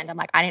this weekend, I'm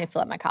like, I need to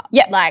fill up my cup.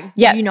 Yeah. Like,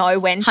 do you know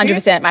when to?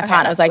 100%. My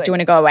partner was like, do you want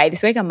to go away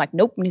this week? I'm like,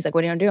 nope. And he's like,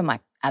 what do you want to do? I'm like,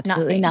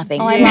 absolutely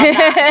nothing. Oh, I love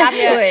that.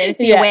 That's good. It's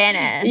the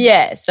awareness.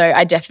 Yeah. So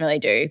I definitely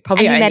do.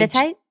 Probably. And you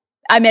meditate?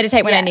 I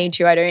meditate when I need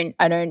to.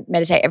 I don't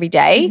meditate every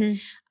day.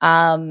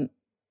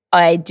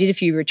 I did a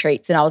few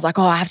retreats and I was like,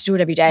 I have to do it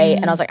every day.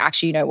 And I was like,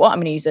 actually, you know what? I'm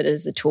going to use it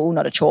as a tool,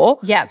 not a chore.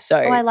 Yeah. So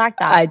I like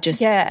that. I just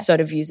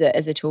sort of use it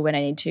as a tool when I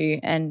need to.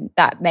 And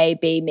that may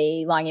be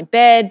me lying in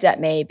bed.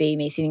 That may be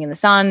me sitting in the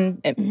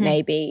sun. It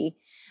may be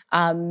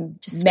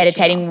just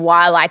meditating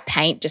while I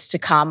paint just to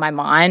calm my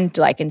mind,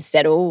 like, and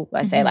settle.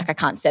 I say like I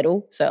can't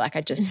settle. So like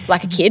I just,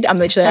 like a kid, I'm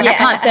literally like, I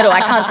can't settle.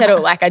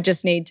 Like I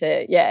just need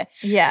to, Yeah.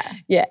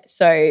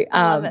 So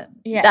I love it.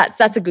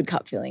 That's a good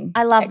cup filling.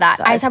 I love exercise.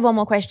 that. I just have one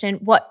more question.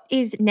 What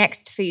is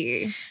next for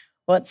you?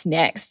 What's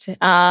next?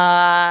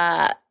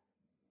 Got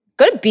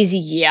a busy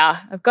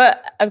year. I've got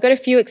a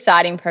few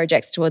exciting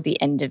projects toward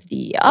the end of the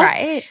year.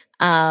 Right.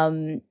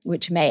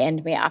 Which may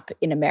end me up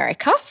in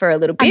America for a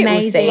little bit.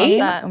 Amazing. We'll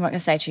see. I'm not going to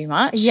say too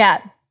much. Yeah.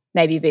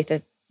 Maybe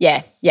Ibiza.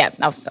 Yeah.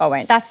 I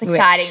won't. That's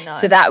exciting though.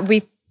 So that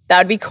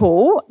would be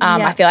cool.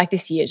 I feel like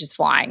this year is just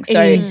flying.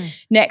 So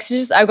next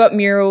is I've got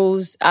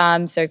murals.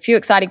 So a few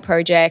exciting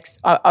projects.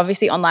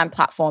 Obviously online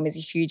platform is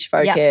a huge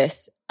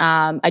focus.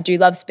 I do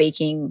love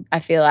speaking. I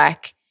feel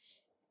like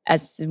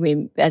as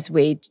we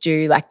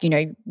do, like, you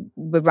know,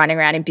 we're running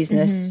around in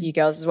business, you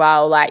girls as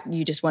well, like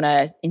you just want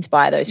to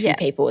inspire those few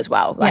people as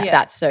well. Like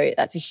that's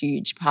a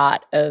huge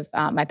part of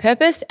my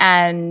purpose.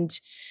 And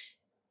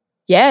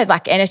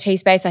like NFT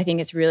space, I think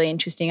it's really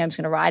interesting. I'm just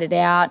going to write it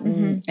out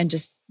and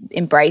just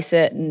embrace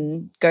it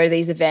and go to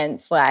these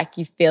events. Like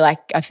I feel like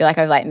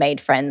I've like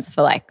made friends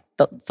for like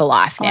for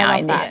life now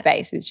in this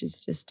space, which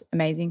is just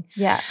amazing.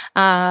 Yeah.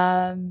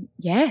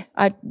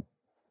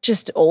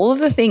 Just all of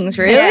the things,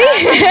 really.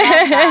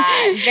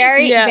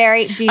 Very,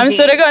 very busy. I'm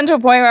sort of gotten to a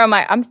point where I'm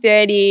like, I'm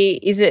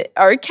 30. Is it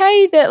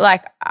okay that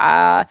like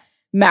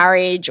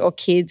marriage or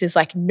kids is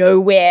like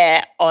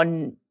nowhere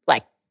on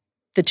like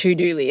the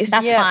to-do list?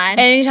 That's fine.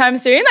 Anytime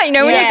soon. Like, you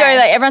know, when you go,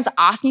 like everyone's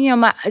asking you,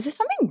 I'm like, is there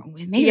something wrong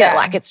with me? Yeah.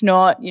 Like it's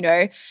not, you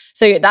know.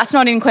 So that's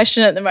not in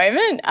question at the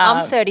moment.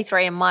 I'm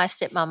 33 and my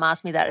stepmom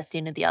asked me that at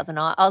dinner the other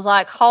night. I was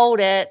like, hold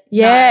it.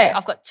 Yeah. No,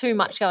 I've got too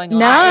much going on.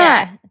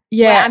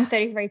 Yeah, I'm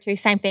 33 too.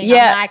 Same thing.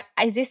 Yeah. I'm like,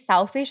 is this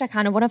selfish? I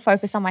kind of want to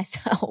focus on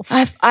myself.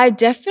 I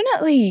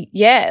definitely,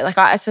 like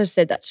I sort of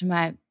said that to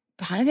my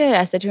partner there.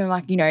 I said to him,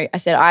 like, you know, I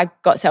said, I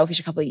got selfish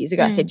a couple of years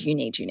ago. I said, you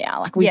need to now.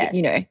 Like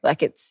you know,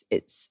 like it's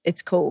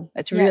cool.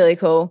 It's really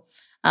cool.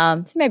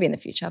 So maybe in the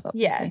future,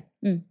 obviously.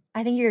 Yeah.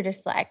 I think you're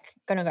just like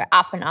going to go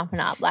up and up and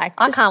up. Like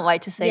I can't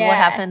wait to see what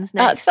happens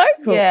next. That's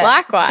so cool. Yeah.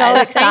 Likewise.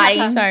 So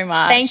exciting. Thank you so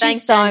much. Thanks you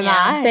so Danielle.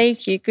 much.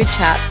 Thank you. Good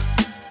chats.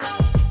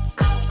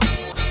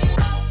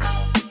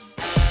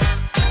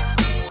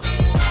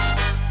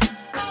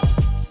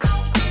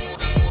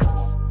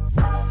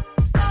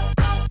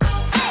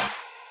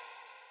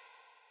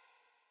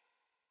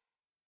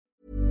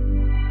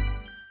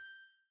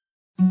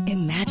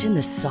 Imagine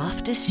the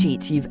softest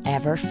sheets you've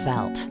ever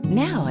felt.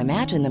 Now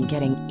imagine them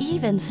getting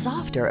even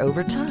softer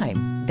over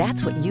time.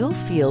 That's what you'll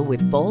feel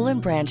with Boll &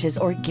 Branch's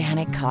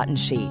organic cotton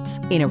sheets.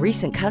 In a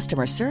recent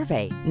customer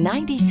survey,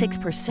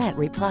 96%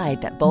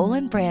 replied that Boll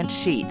 & Branch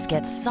sheets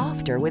get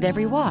softer with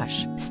every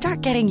wash.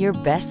 Start getting your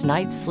best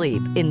night's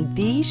sleep in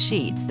these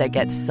sheets that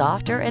get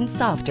softer and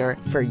softer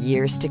for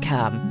years to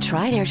come.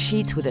 Try their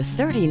sheets with a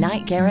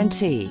 30-night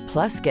guarantee.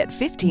 Plus, get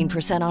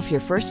 15% off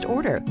your first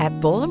order at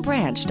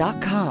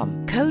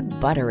bollandbranch.com. Code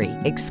BUTTERY.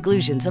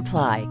 Exclusions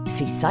apply.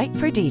 See site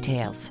for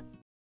details.